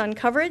limits on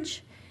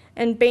coverage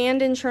and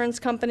banned insurance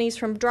companies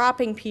from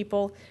dropping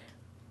people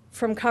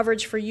from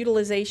coverage for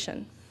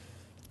utilization.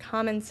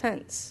 Common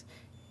sense.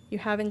 You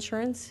have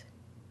insurance,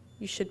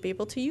 you should be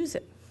able to use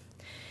it.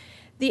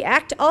 The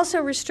Act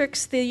also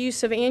restricts the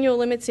use of annual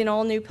limits in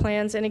all new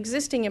plans and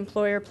existing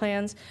employer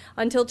plans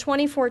until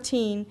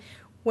 2014,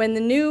 when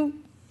the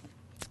new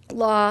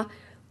law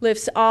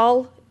lifts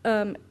all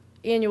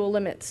annual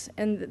limits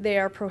and they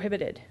are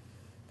prohibited.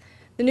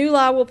 The new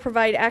law will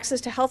provide access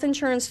to health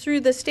insurance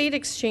through the state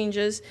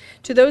exchanges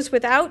to those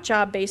without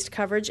job-based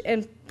coverage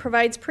and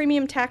provides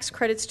premium tax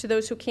credits to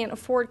those who can't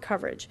afford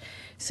coverage,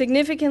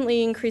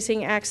 significantly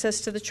increasing access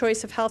to the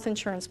choice of health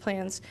insurance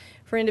plans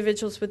for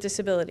individuals with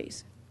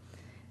disabilities.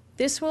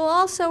 This will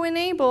also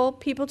enable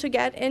people to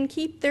get and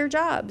keep their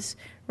jobs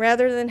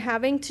rather than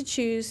having to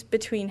choose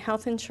between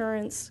health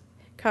insurance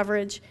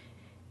coverage,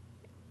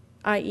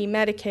 i.e.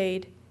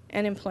 Medicaid,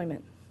 and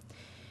employment.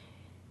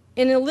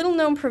 In a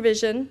little-known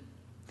provision,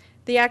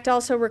 the Act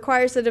also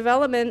requires the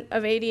development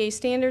of ADA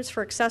standards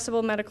for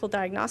accessible medical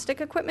diagnostic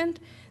equipment,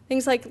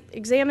 things like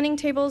examining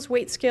tables,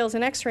 weight scales,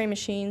 and x-ray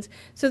machines,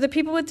 so that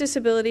people with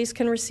disabilities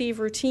can receive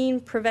routine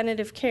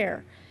preventative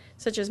care,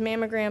 such as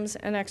mammograms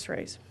and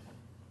x-rays.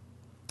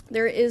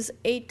 There is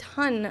a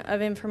ton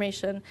of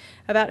information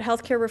about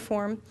healthcare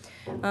reform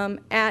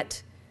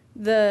at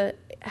the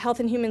Health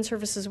and Human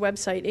Services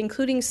website,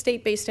 including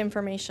state-based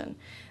information.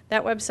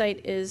 That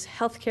website is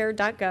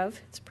healthcare.gov.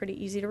 It's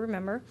pretty easy to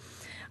remember.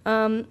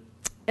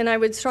 And I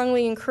would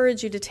strongly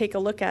encourage you to take a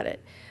look at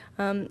it.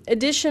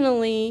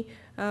 Additionally,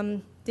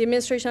 the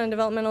Administration on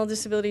Developmental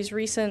Disabilities'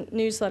 recent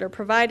newsletter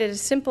provided a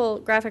simple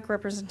graphic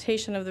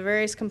representation of the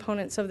various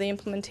components of the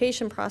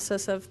implementation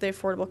process of the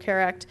Affordable Care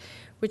Act,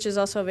 which is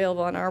also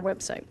available on our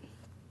website.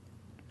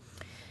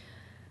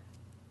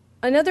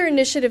 Another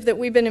initiative that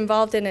we've been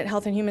involved in at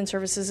Health and Human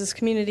Services is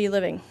community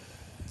living.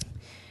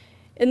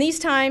 In these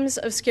times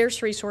of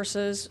scarce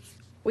resources,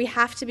 we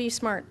have to be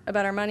smart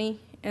about our money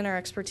and our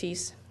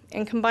expertise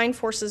and combine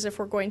forces if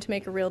we're going to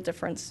make a real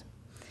difference.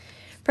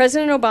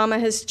 President Obama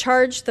has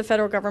charged the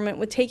federal government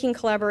with taking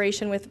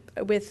collaboration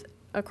with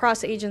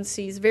across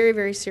agencies very,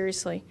 very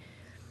seriously.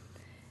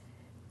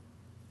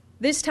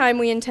 This time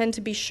we intend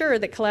to be sure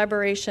that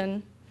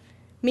collaboration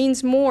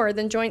means more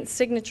than joint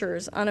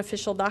signatures on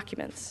official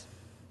documents.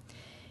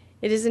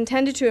 It is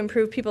intended to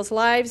improve people's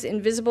lives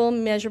in visible,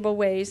 measurable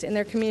ways in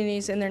their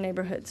communities and their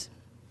neighborhoods.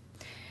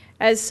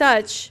 As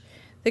such,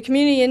 the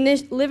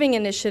Community Living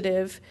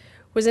Initiative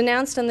was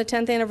announced on the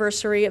 10th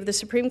anniversary of the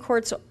Supreme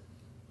Court's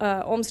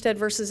Olmstead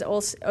versus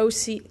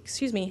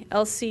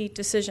LC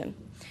decision.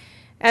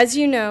 As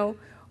you know,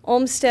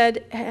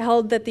 Olmstead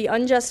held that the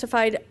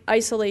unjustified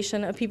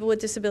isolation of people with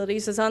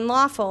disabilities is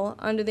unlawful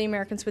under the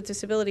Americans with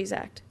Disabilities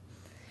Act.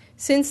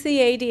 Since the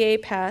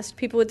ADA passed,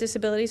 people with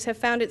disabilities have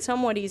found it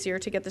somewhat easier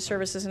to get the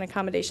services and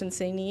accommodations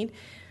they need,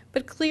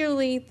 but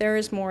clearly there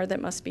is more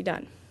that must be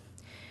done.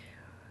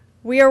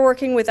 We are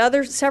working with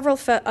several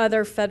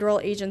other federal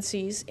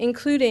agencies,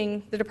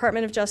 including the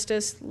Department of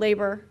Justice,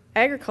 Labor,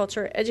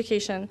 Agriculture,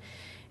 Education,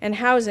 and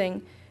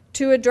Housing,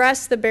 to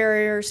address the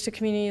barriers to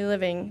community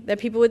living that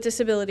people with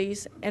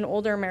disabilities and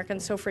older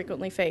Americans so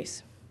frequently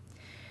face.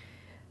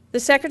 The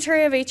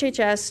Secretary of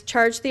HHS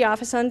charged the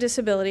Office on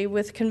Disability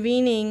with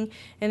convening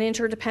an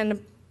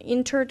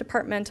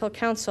interdepartmental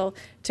council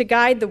to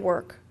guide the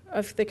work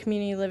of the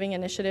Community Living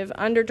Initiative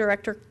under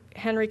Director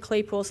Henry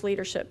Claypool's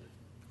leadership.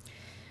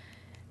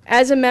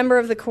 As a member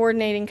of the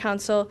Coordinating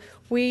Council,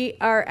 we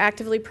are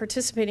actively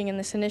participating in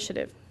this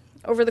initiative.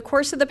 Over the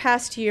course of the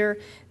past year,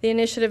 the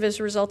initiative has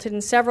resulted in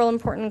several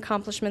important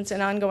accomplishments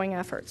and ongoing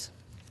efforts.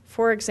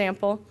 For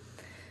example,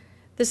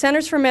 the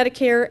Centers for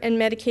Medicare and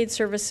Medicaid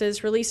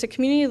Services released a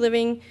community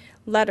living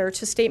letter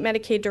to state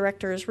Medicaid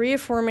directors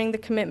reaffirming the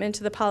commitment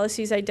to the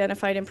policies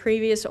identified in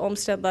previous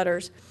Olmstead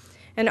letters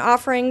and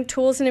offering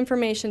tools and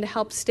information to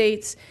help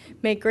states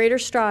make greater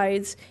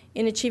strides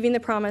in achieving the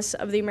promise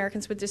of the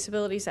Americans with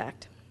Disabilities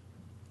Act.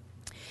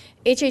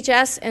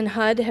 HHS and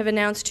HUD have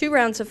announced 2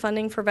 rounds of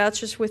funding for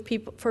vouchers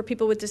for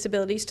people with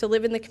disabilities to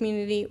live in the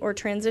community or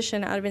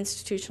transition out of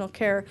institutional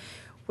care,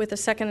 with a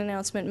second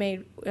announcement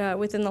made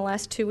within the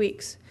last 2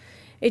 weeks.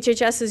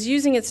 HHS is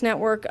using its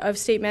network of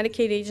state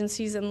Medicaid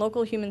agencies and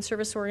local human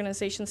service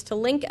organizations to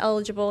link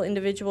eligible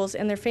individuals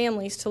and their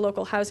families to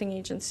local housing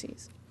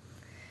agencies.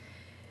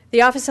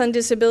 The Office on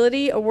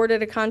Disability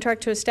awarded a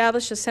contract to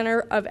establish a Center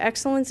of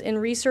Excellence in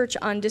Research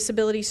on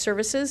Disability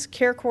Services,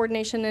 Care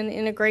Coordination, and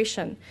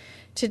Integration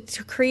to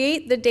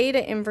create the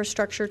data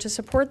infrastructure to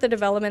support the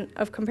development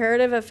of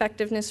comparative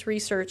effectiveness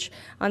research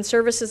on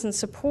services and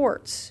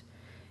supports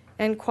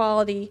and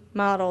quality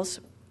models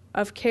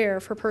of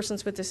care for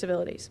persons with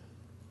disabilities.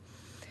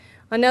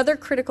 Another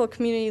critical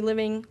community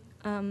living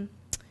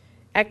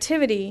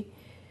activity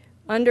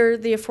under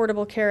the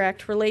Affordable Care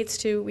Act relates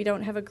to, we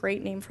don't have a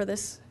great name for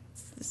this,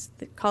 it's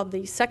called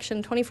the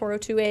Section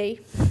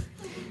 2402A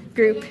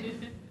group,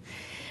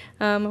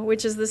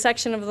 which is the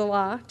section of the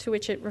law to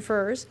which it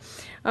refers,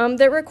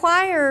 that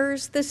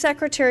requires the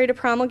Secretary to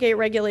promulgate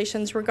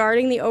regulations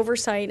regarding the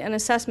oversight and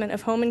assessment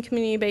of home and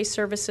community-based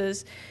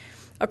services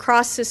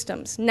across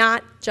systems,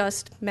 not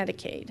just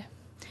Medicaid.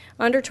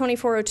 Under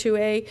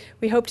 2402A,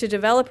 we hope to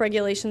develop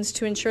regulations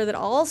to ensure that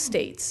all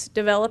states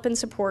develop and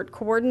support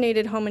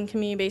coordinated home and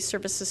community-based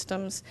service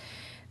systems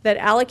that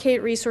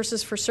allocate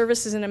resources for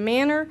services in a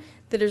manner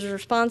that is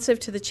responsive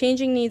to the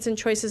changing needs and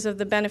choices of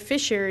the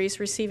beneficiaries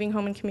receiving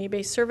home and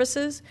community-based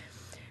services,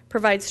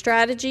 provide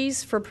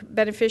strategies for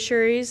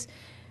beneficiaries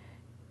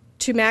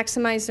to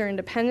maximize their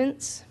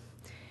independence,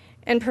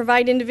 and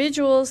provide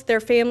individuals, their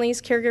families,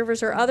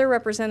 caregivers, or other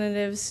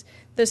representatives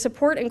the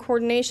support and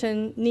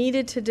coordination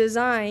needed to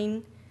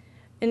design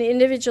an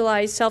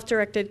individualized,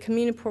 self-directed,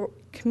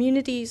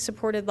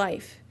 community-supported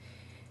life.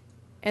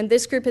 And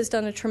this group has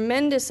done a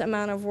tremendous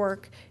amount of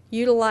work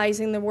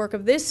utilizing the work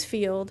of this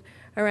field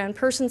around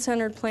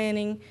person-centered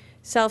planning,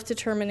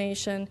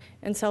 self-determination,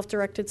 and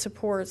self-directed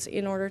supports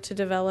in order to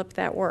develop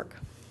that work.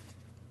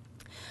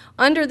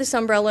 Under this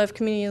umbrella of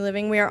community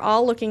living, we are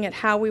all looking at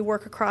how we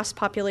work across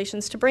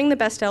populations to bring the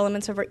best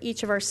elements of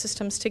each of our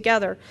systems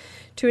together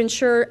to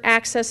ensure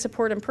access,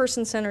 support, and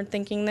person-centered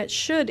thinking that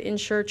should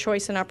ensure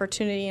choice and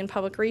opportunity in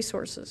public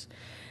resources.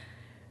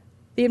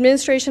 The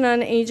Administration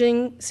on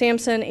Aging,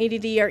 SAMHSA, and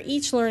ADD are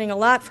each learning a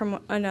lot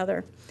from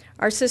another,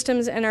 our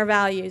systems and our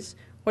values,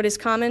 what is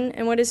common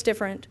and what is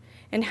different,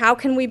 and how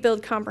can we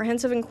build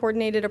comprehensive and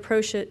coordinated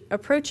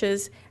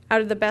approaches out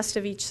of the best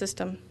of each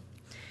system.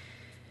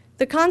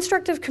 The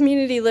construct of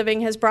community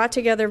living has brought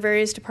together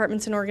various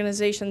departments and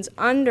organizations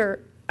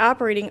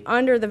operating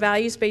under the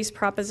values-based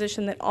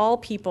proposition that all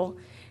people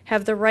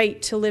have the right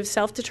to live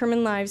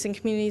self-determined lives in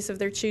communities of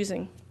their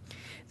choosing.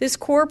 This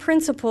core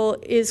principle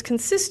is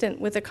consistent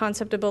with the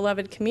concept of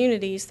beloved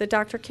communities that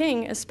Dr.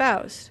 King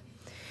espoused.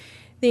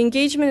 The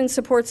engagement and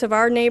supports of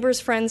our neighbors,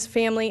 friends,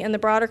 family, and the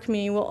broader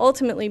community will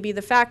ultimately be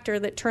the factor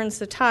that turns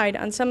the tide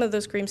on some of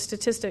those grim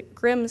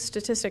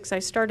statistics I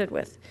started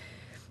with,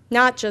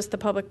 not just the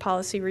public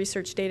policy,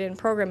 research, data, and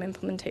program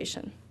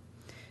implementation.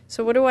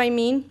 So what do I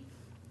mean?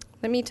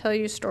 Let me tell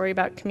you a story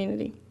about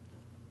community.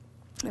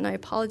 And I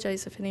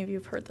apologize if any of you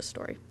have heard the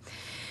story.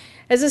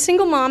 As a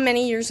single mom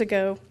many years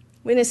ago,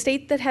 in a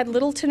state that had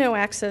little to no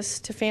access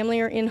to family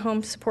or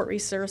in-home support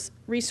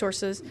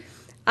resources,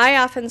 I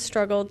often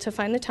struggled to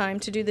find the time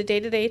to do the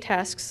day-to-day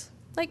tasks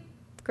like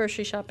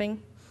grocery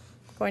shopping,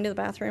 going to the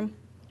bathroom,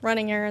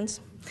 running errands.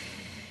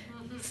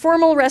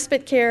 Formal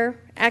respite care,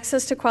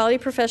 access to quality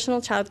professional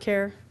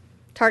childcare,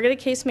 targeted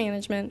case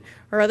management,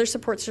 or other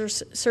support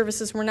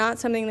services were not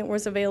something that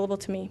was available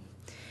to me.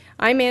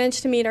 I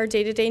managed to meet our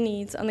day-to-day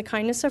needs on the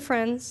kindness of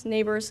friends,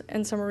 neighbors,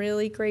 and some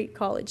really great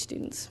college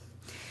students.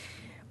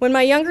 When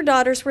my younger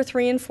daughters were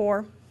 3 and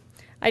 4,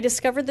 I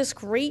discovered this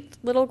great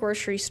little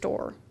grocery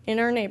store in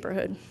our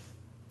neighborhood.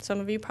 Some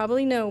of you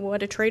probably know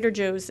what a Trader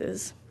Joe's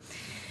is.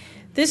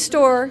 This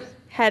store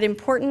had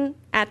important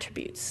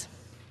attributes,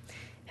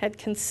 had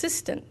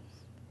consistent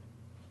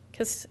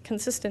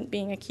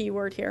being a key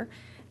word here,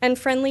 and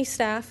friendly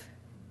staff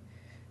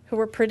who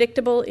were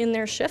predictable in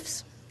their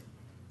shifts.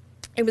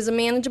 It was a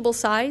manageable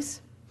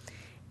size,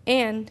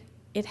 and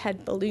it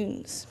had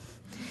balloons.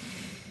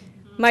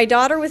 My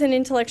daughter with an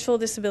intellectual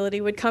disability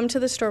would come to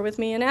the store with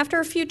me, and after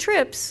a few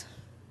trips,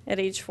 at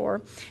age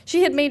 4,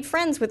 she had made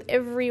friends with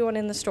everyone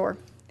in the store,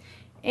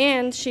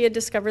 and she had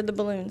discovered the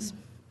balloons.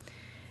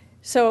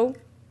 So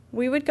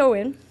we would go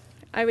in,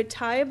 I would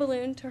tie a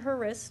balloon to her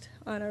wrist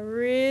on a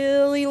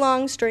really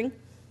long string,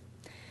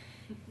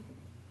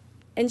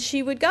 and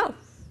she would go.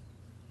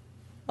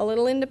 A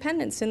little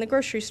independence in the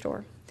grocery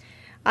store.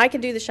 I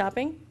could do the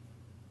shopping,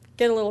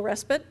 get a little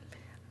respite.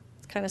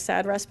 Kind of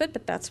sad respite,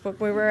 but that's what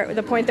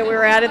the point that we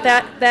were at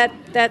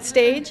that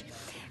stage,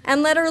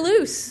 and let her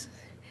loose.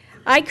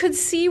 I could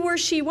see where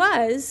she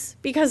was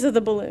because of the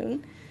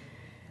balloon.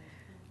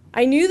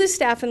 I knew the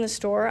staff in the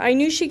store. I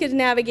knew she could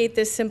navigate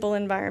this simple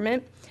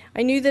environment.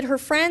 I knew that her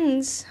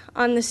friends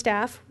on the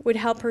staff would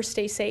help her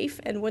stay safe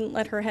and wouldn't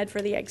let her head for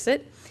the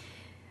exit.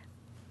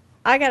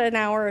 I got an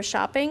hour of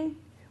shopping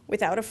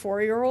without a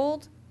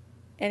 4-year-old.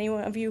 Any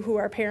of you who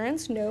are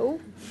parents know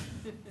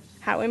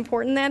how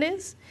important that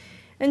is.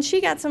 And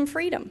she got some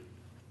freedom.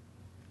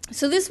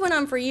 So this went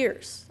on for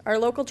years. Our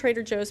local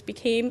Trader Joe's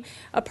became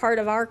a part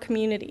of our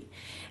community.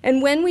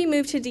 And when we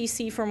moved to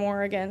DC from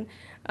Oregon,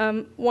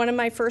 one of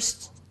my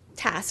first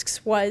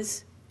tasks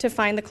was to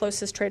find the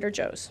closest Trader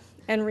Joe's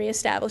and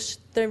reestablish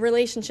the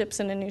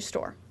relationships in a new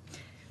store,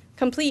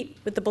 complete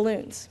with the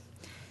balloons.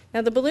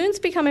 Now the balloons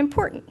become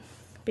important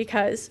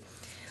because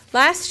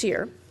last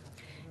year,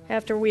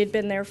 after we had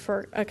been there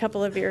for a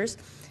couple of years,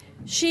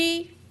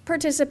 she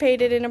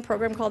participated in a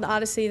program called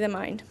Odyssey of the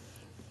Mind,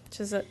 which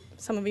is,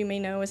 some of you may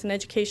know, is an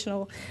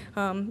educational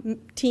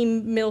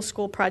team middle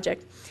school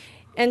project.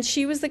 And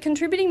she was the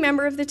contributing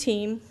member of the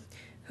team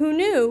who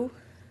knew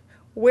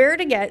where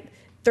to get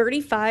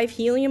 35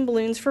 helium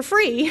balloons for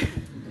free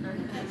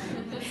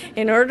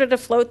in order to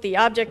float the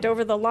object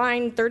over the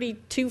line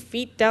 32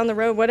 feet down the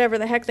road, whatever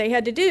the heck they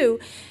had to do,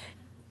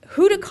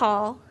 who to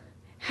call,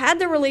 had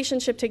the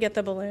relationship to get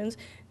the balloons,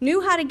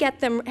 knew how to get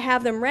them,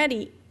 have them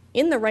ready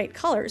in the right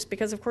colors,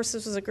 because of course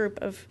this was a group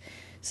of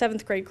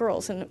 7th grade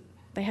girls and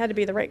they had to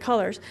be the right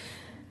colors,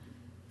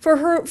 for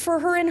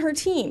her and her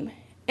team.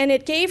 And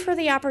it gave her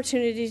the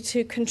opportunity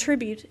to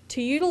contribute,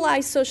 to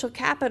utilize social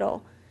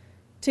capital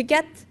to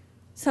get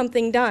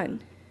something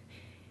done.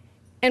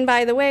 And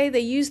by the way,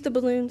 they used the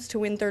balloons to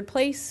win 3rd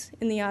place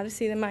in the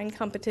Odyssey of the Mind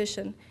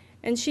competition.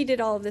 And she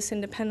did all of this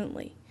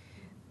independently.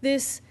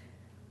 This,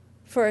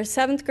 for a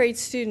 7th grade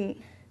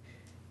student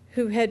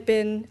who had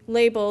been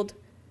labeled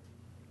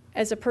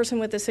as a person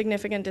with a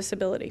significant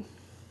disability.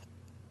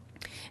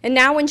 And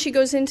now when she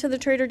goes into the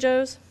Trader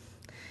Joe's,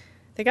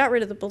 they got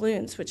rid of the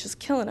balloons, which is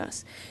killing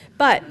us.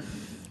 But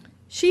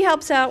she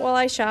helps out while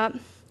I shop.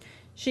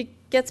 She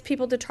gets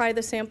people to try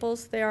the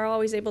samples. They are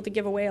always able to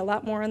give away a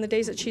lot more on the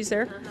days that she's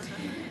there.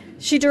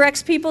 She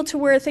directs people to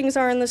where things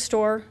are in the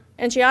store,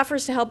 and she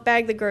offers to help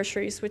bag the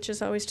groceries, which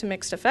is always to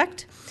mixed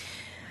effect.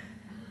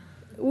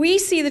 We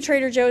see the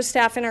Trader Joe's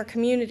staff in our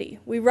community.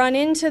 We run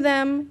into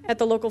them at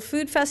the local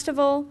food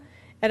festival,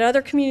 at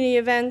other community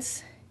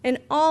events, and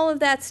all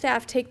of that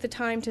staff take the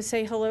time to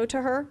say hello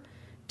to her,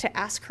 to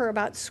ask her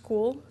about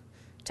school,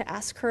 to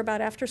ask her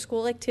about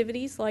after-school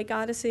activities like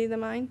Odyssey of the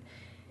Mind,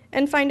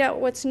 and find out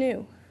what's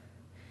new.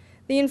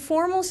 The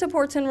informal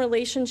supports and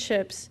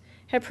relationships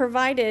have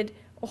provided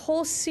a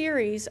whole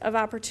series of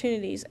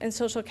opportunities and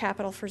social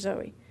capital for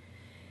Zoe.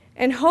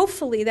 And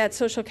hopefully that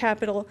social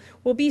capital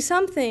will be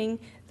something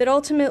that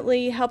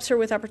ultimately helps her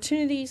with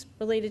opportunities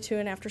related to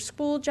an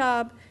after-school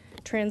job,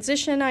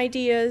 transition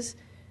ideas,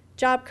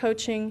 job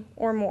coaching,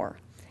 or more.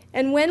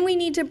 And when we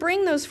need to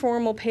bring those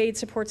formal paid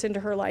supports into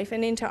her life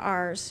and into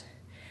ours,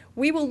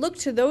 we will look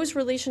to those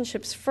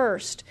relationships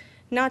first,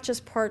 not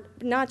just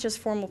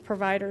formal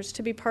providers,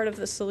 to be part of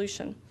the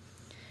solution.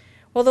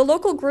 While the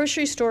local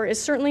grocery store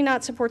is certainly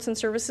not supports and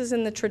services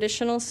in the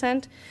traditional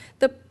sense,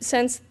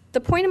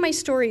 the point of my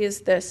story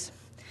is this.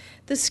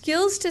 The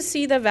skills to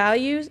see the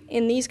value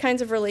in these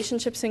kinds of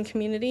relationships in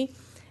community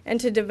and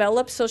to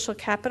develop social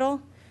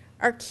capital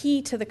are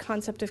key to the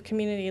concept of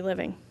community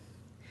living.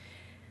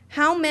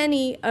 How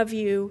many of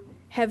you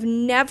have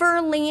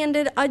never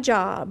landed a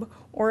job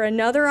or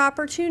another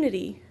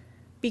opportunity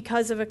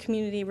because of a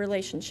community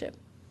relationship?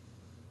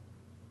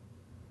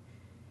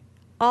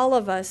 All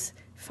of us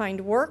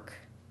find work,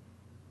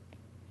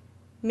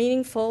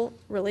 meaningful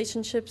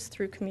relationships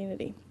through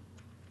community.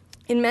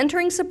 In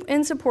mentoring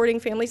and supporting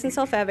families and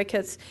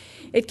self-advocates,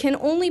 it can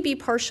only be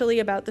partially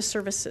about the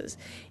services.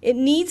 It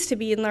needs to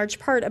be in large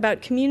part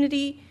about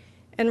community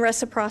and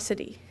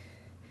reciprocity.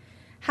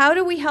 How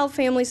do we help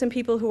families and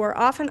people who are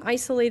often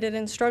isolated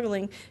and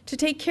struggling to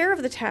take care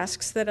of the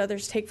tasks that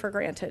others take for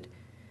granted?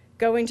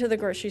 Going to the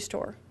grocery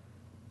store,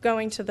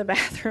 going to the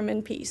bathroom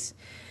in peace.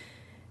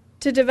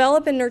 To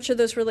develop and nurture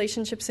those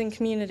relationships in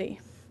community.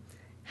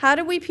 How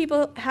do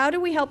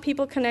we help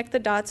people connect the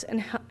dots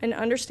and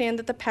understand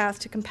that the path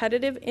to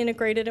competitive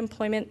integrated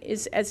employment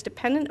is as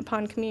dependent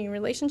upon community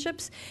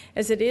relationships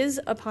as it is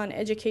upon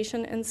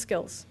education and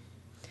skills?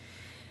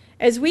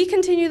 As we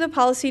continue the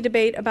policy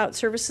debate about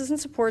services and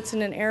supports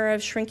in an era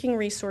of shrinking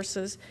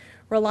resources,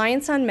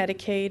 reliance on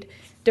Medicaid,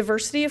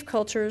 diversity of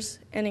cultures,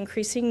 and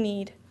increasing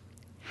need,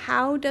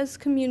 how does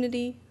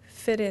community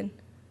fit in?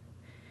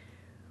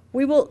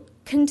 We will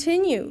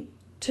continue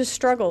to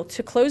struggle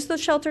to close the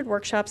sheltered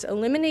workshops,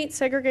 eliminate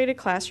segregated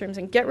classrooms,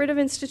 and get rid of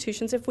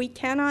institutions if we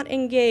cannot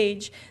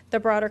engage the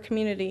broader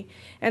community,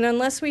 and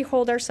unless we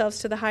hold ourselves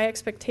to the high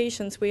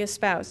expectations we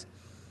espouse.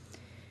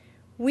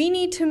 We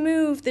need to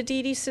move the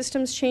DD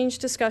systems change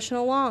discussion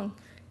along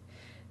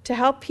to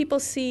help people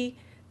see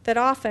that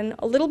often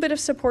a little bit of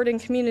support in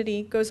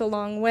community goes a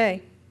long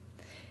way.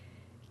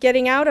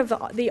 Getting out of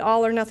the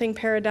all or nothing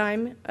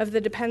paradigm of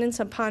the dependence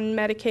upon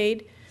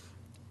Medicaid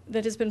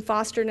that has been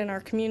fostered in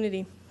our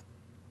community.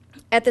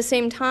 At the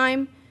same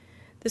time,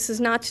 this is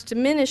not to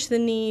diminish the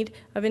need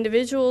of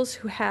individuals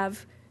who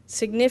have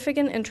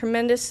significant and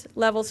tremendous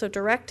levels of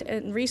direct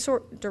and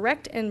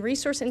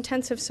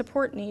resource-intensive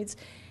support needs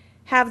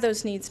have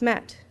those needs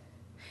met.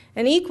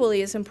 And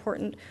equally as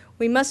important,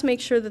 we must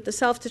make sure that the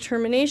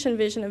self-determination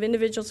vision of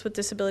individuals with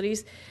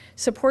disabilities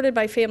supported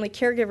by family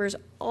caregivers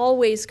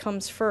always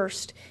comes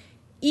first,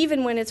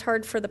 even when it's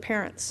hard for the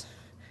parents,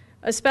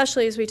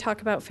 especially as we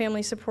talk about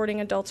family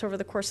supporting adults over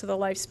the course of the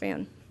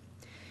lifespan.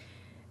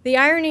 The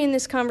irony in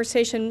this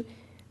conversation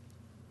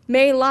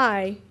may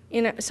lie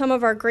in some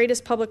of our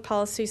greatest public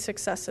policy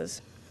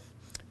successes.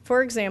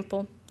 For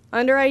example,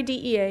 under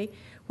IDEA,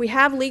 we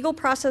have legal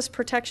process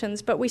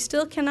protections, but we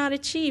still cannot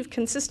achieve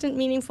consistent,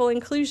 meaningful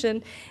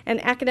inclusion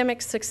and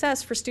academic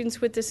success for students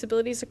with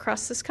disabilities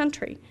across this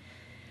country.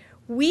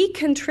 We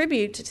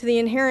contribute to the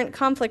inherent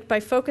conflict by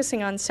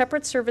focusing on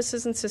separate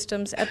services and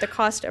systems at the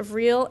cost of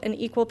real and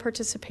equal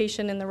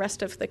participation in the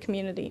rest of the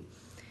community.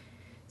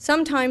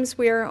 Sometimes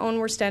we are our own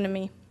worst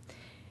enemy,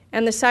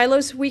 and the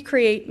silos we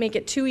create make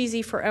it too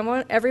easy for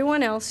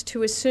everyone else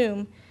to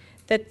assume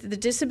that the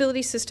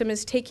disability system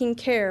is taking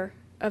care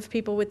of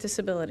people with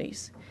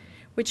disabilities,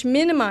 which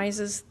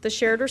minimizes the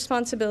shared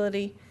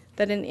responsibility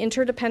that an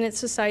interdependent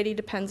society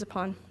depends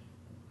upon.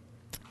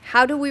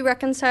 How do we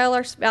reconcile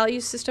our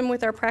value system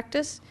with our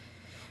practice?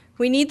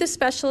 We need the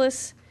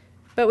specialists,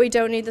 but we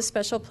don't need the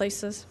special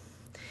places.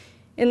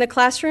 In the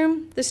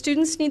classroom, the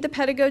students need the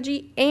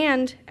pedagogy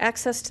and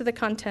access to the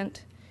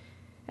content.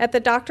 At the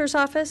doctor's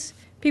office,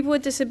 people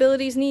with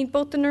disabilities need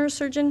both the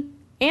neurosurgeon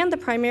and the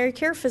primary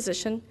care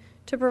physician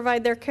to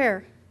provide their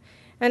care.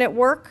 And at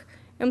work,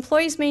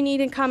 employees may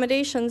need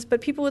accommodations,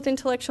 but people with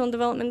intellectual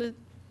and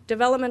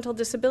developmental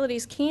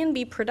disabilities can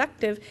be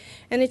productive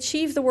and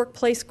achieve the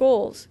workplace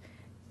goals,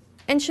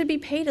 and should be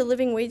paid a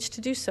living wage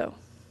to do so.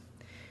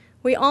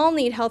 We all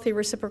need healthy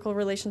reciprocal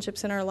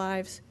relationships in our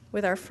lives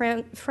with our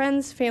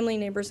friends, family,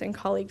 neighbors, and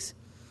colleagues.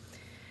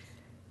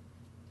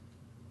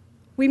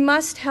 We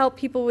must help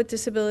people with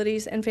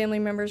disabilities and family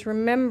members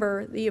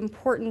remember the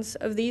importance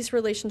of these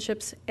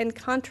relationships and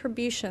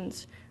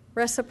contributions,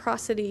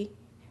 reciprocity,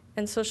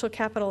 and social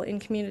capital in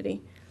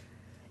community.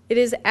 It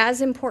is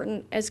as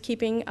important as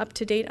keeping up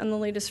to date on the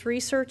latest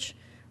research,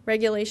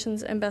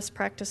 regulations, and best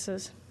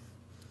practices.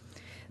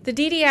 The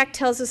DD Act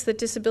tells us that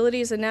disability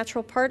is a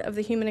natural part of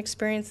the human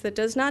experience that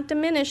does not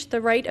diminish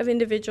the right of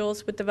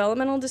individuals with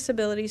developmental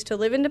disabilities to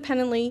live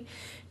independently,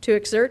 to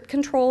exert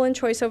control and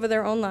choice over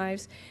their own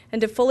lives,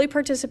 and to fully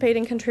participate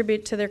and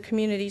contribute to their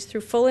communities through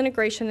full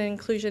integration and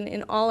inclusion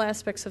in all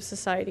aspects of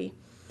society.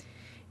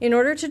 In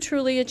order to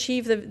truly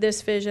achieve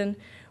this vision,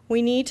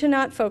 we need to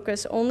not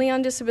focus only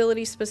on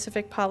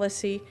disability-specific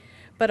policy,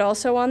 but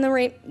also on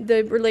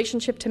the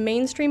relationship to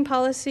mainstream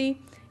policy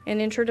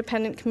and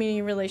interdependent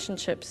community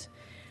relationships.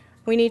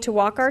 We need to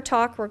walk our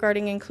talk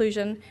regarding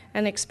inclusion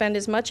and expend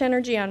as much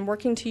energy on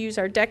working to use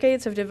our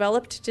decades of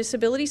developed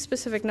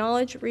disability-specific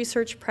knowledge,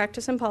 research,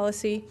 practice, and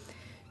policy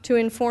to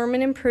inform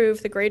and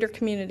improve the greater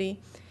community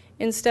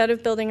instead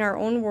of building our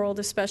own world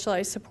of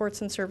specialized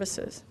supports and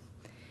services.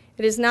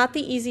 It is not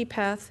the easy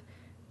path,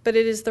 but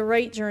it is the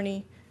right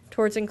journey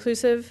towards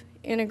inclusive,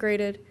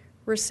 integrated,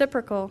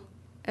 reciprocal,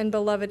 and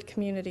beloved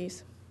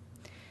communities.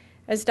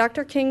 As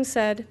Dr. King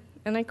said,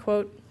 and I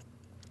quote,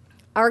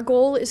 "Our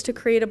goal is to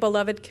create a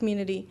beloved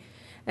community,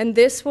 and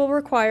this will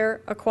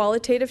require a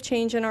qualitative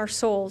change in our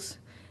souls,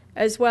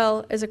 as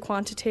well as a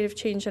quantitative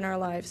change in our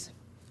lives."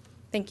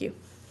 Thank you.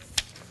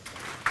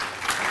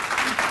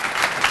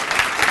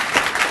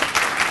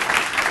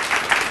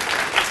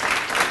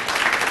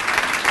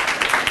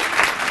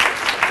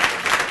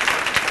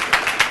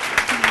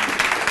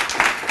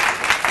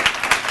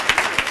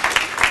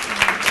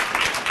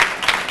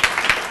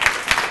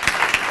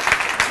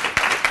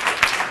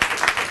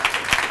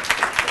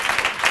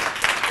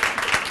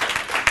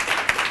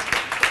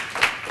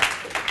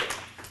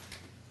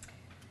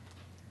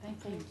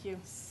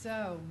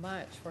 So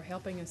much for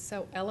helping us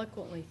so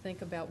eloquently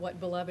think about what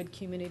beloved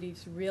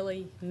communities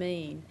really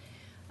mean.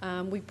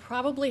 We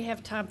probably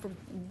have time for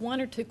one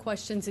or two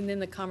questions, and then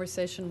the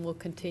conversation will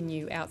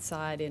continue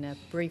outside in a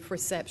brief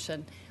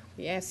reception.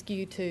 We ask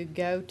you to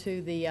go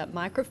to the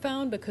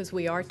microphone because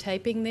we are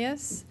taping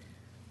this.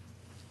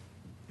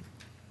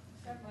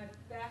 Except my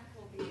back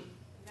will be,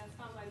 that's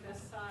not my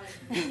best side.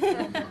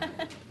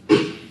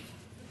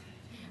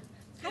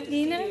 Hi,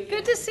 Nina.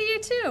 Good to see you,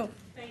 too.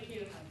 Thank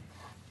you.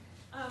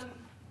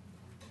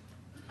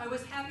 I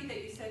was happy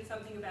that you said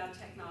something about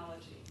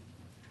technology.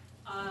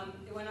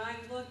 When I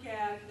look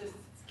at the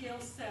skill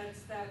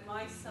sets that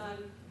my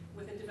son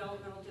with a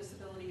developmental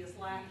disability is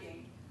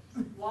lacking,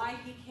 why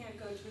he can't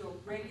go to a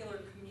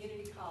regular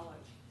community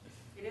college,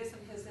 it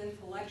isn't his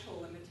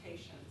intellectual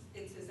limitations,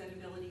 it's his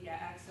inability to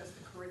access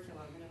the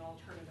curriculum in an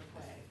alternative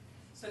way.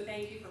 So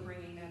thank you for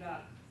bringing that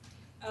up.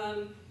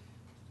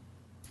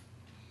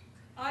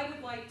 I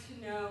would like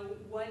to know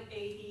what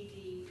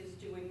ADD is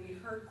doing. We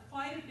heard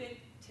quite a bit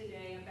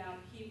today about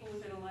people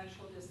with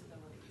intellectual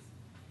disabilities.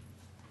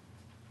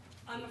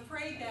 I'm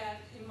afraid that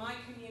in my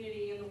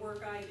community and the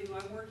work I do,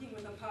 I'm working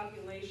with a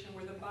population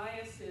where the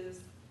bias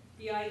is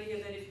the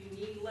idea that if you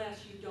need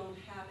less, you don't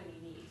have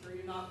any needs, or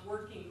you're not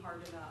working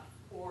hard enough,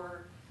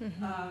 or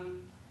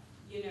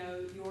you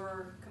know,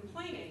 you're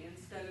complaining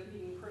instead of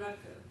being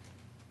productive.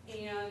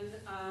 And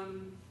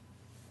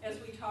as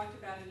we talked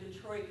about in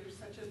Detroit, there's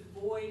such a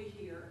void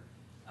here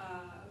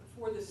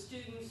for the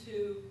students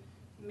who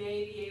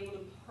may be able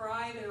to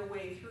pry their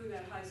way through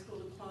that high school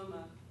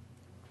diploma,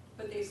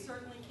 but they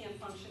certainly can't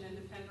function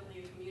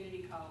independently at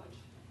community college.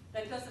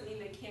 That doesn't mean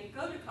they can't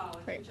go to college,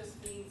 Right. It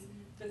just means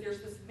that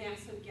there's this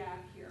massive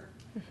gap here.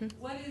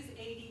 What is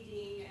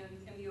ADD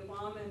and the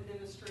Obama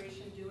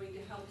administration doing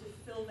to help to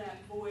fill that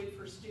void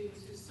for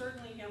students who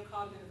certainly have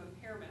cognitive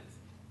impairments,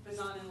 but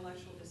not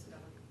intellectual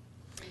disability?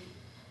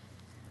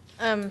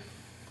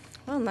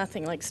 Well,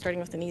 nothing like starting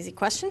with an easy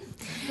question.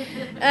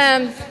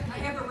 I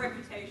have a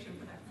reputation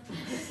for that.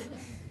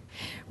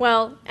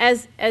 Well,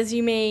 as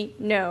you may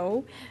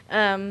know,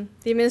 the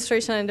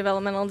Administration on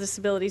Developmental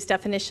Disabilities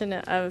definition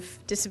of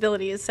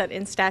disability is set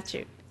in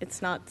statute.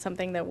 It's not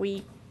something that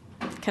we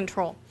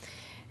control.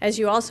 As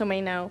you also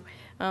may know,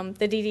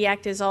 the DD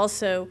Act is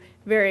also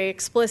very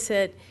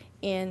explicit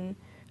in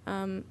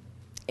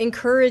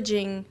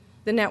encouraging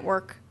the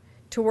network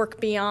to work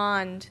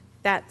beyond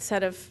that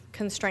set of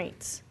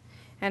constraints.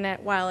 And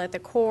while at the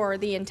core,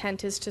 the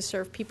intent is to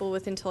serve people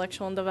with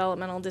intellectual and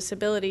developmental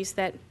disabilities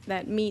that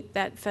meet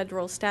that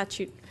federal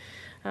statute.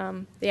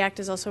 The Act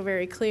is also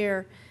very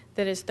clear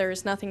that there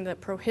is nothing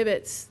that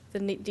prohibits the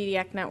DD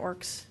Act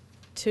networks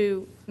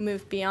to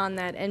move beyond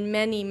that. And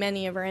many,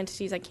 many of our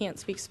entities, I can't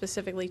speak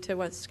specifically to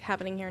what's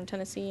happening here in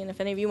Tennessee, and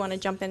if any of you want to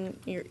jump in,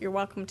 you're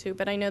welcome to,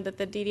 but I know that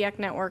the DD Act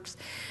networks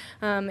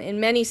in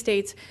many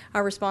states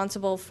are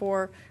responsible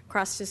for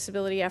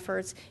cross-disability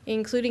efforts,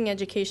 including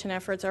education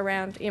efforts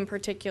around, in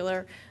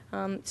particular,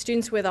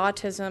 students with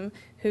autism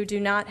who do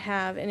not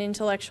have an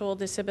intellectual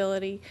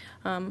disability,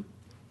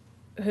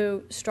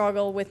 who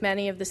struggle with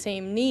many of the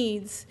same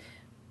needs,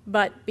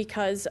 but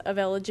because of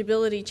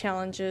eligibility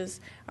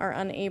challenges are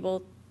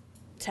unable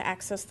to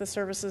access the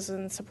services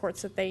and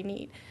supports that they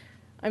need.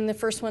 I'm the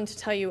first one to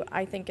tell you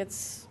I think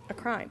it's a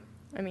crime.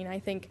 I mean, I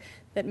think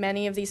that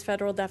many of these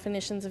federal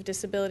definitions of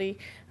disability,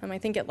 I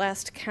think at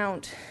last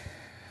count,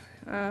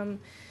 GAO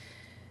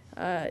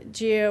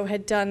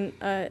had done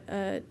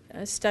a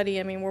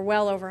study. I mean, we're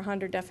well over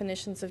 100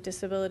 definitions of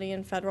disability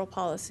in federal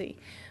policy.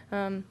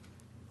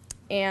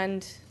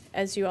 And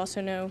as you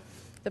also know,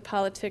 the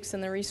politics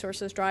and the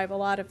resources drive a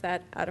lot of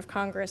that out of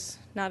Congress,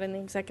 not in the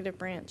executive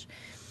branch.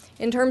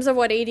 In terms of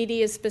what ADD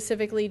is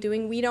specifically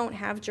doing, we don't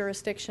have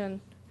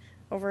jurisdiction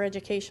over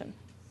education.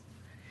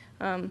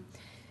 The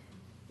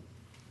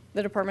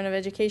Department of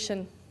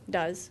Education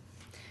does.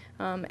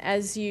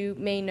 As you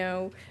may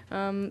know,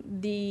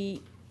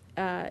 the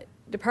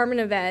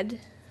Department of Ed,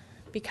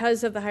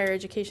 because of the Higher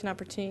Education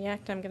Opportunity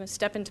Act, I'm going to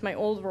step into my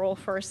old role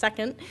for a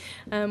second.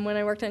 When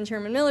I worked on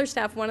Chairman Miller's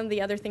staff, one of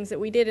the other things that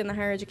we did in the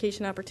Higher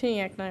Education Opportunity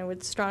Act, and I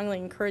would strongly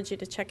encourage you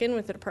to check in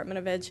with the Department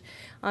of Ed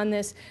on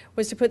this,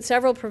 was to put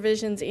several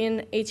provisions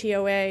in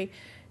HEOA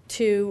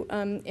to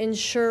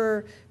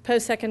ensure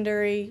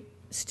post-secondary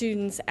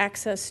students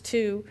access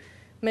to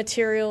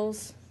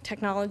materials,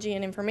 technology,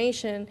 and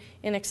information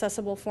in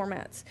accessible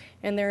formats.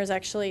 And there is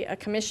actually a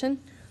commission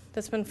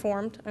that's been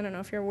formed. I don't know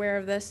if you're aware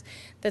of this.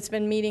 That's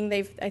been meeting.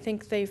 I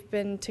think they've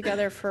been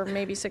together for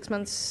maybe 6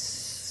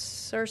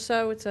 months or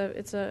so. It's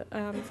a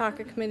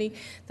FACA committee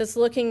that's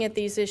looking at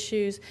these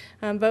issues,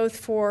 both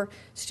for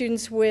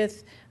students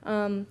with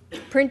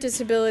print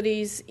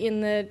disabilities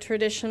in the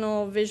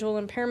traditional visual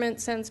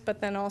impairment sense, but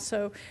then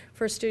also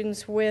for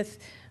students with,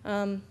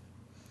 and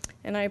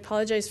I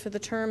apologize for the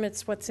term,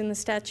 it's what's in the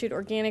statute,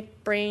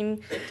 organic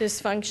brain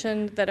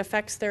dysfunction that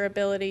affects their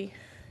ability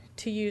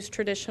to use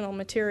traditional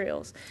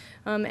materials.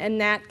 And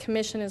that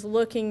commission is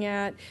looking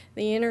at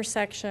the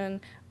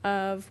intersection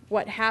of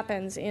what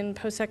happens in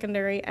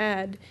post-secondary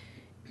ed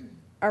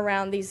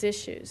around these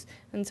issues.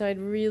 And so I'd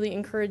really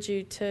encourage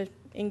you to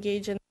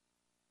engage in the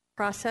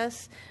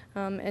process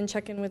and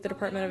check in with the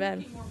Department of Ed.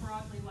 Looking more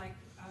broadly, like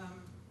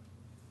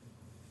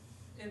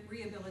at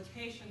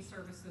rehabilitation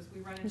services,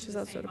 we run into Which is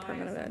the also same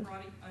Department bias. of Ed. I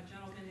brought a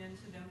gentleman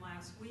into them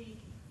last week.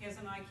 He has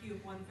an IQ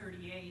of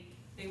 138.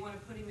 They want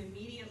to put him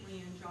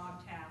immediately in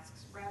job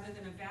tasks rather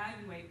than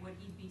evaluate what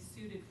he'd be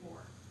suited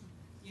for,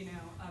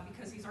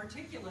 because he's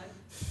articulate.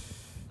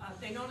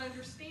 They don't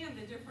understand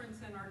the difference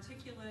in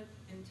articulate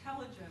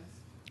intelligence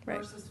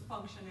versus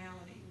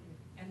functionality.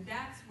 And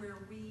that's where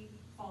we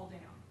fall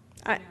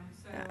down.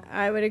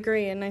 I would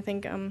agree, and I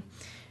think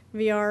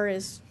VR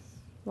is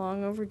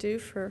long overdue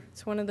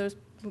it's one of those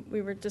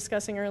we were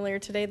discussing earlier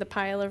today, the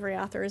pile of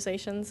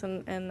reauthorizations,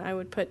 and I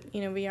would put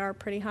VR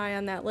pretty high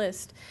on that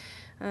list.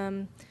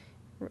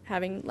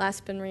 Having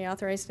last been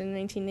reauthorized in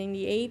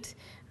 1998,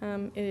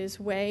 it is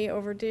way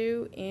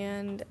overdue,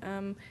 and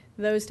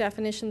those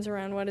definitions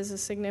around what is a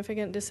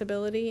significant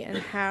disability and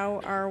how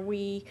are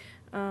we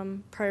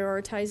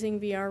prioritizing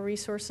VR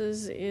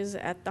resources is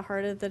at the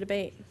heart of the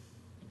debate.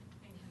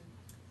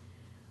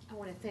 I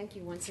want to thank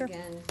you once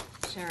again,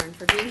 Sharon,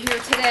 for being here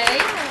today.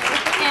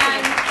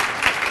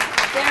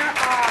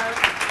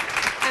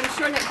 And I'm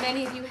sure that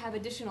many of you have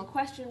additional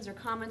questions or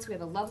comments. We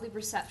have a lovely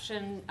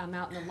reception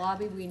out in the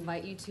lobby. We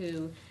invite you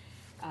to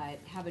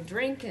have a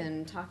drink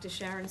and talk to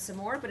Sharon some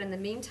more. But in the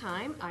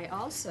meantime, I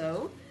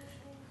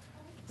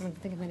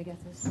think I'm going to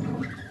get this.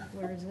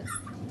 Where is it?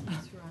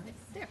 It's right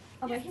there.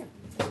 Oh, right here.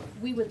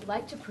 We would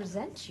like to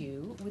present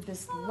you with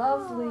this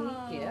lovely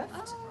gift.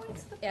 Oh,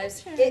 it's the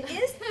As picture. it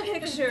is the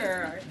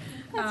picture.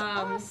 That's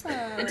awesome.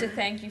 And to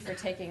thank you for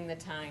taking the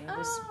time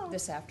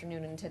this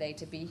afternoon and today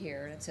to be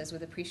here. It says,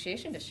 with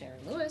appreciation to Sharon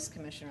Lewis,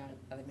 Commissioner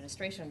of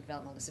Administration on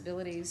Developmental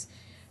Disabilities.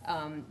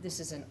 This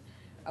is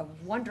a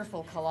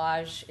wonderful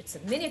collage. It's a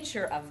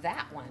miniature of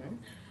that one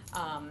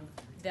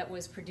that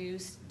was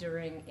produced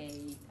during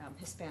a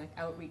Hispanic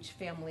outreach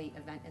family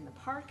event in the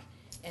park.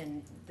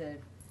 And the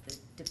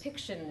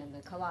depiction and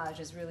the collage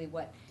is really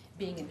what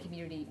being in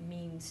community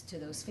means to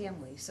those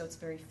families. So it's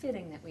very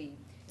fitting that we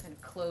kind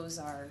of close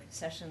our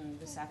session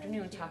this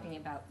afternoon talking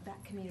about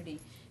that community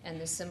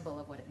and the symbol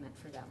of what it meant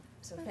for them.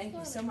 So thank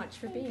you so much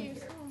for being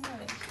here. We'll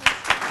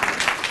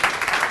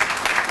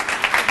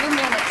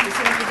mail it to you so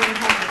you don't have to bring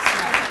home this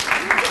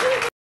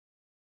stuff.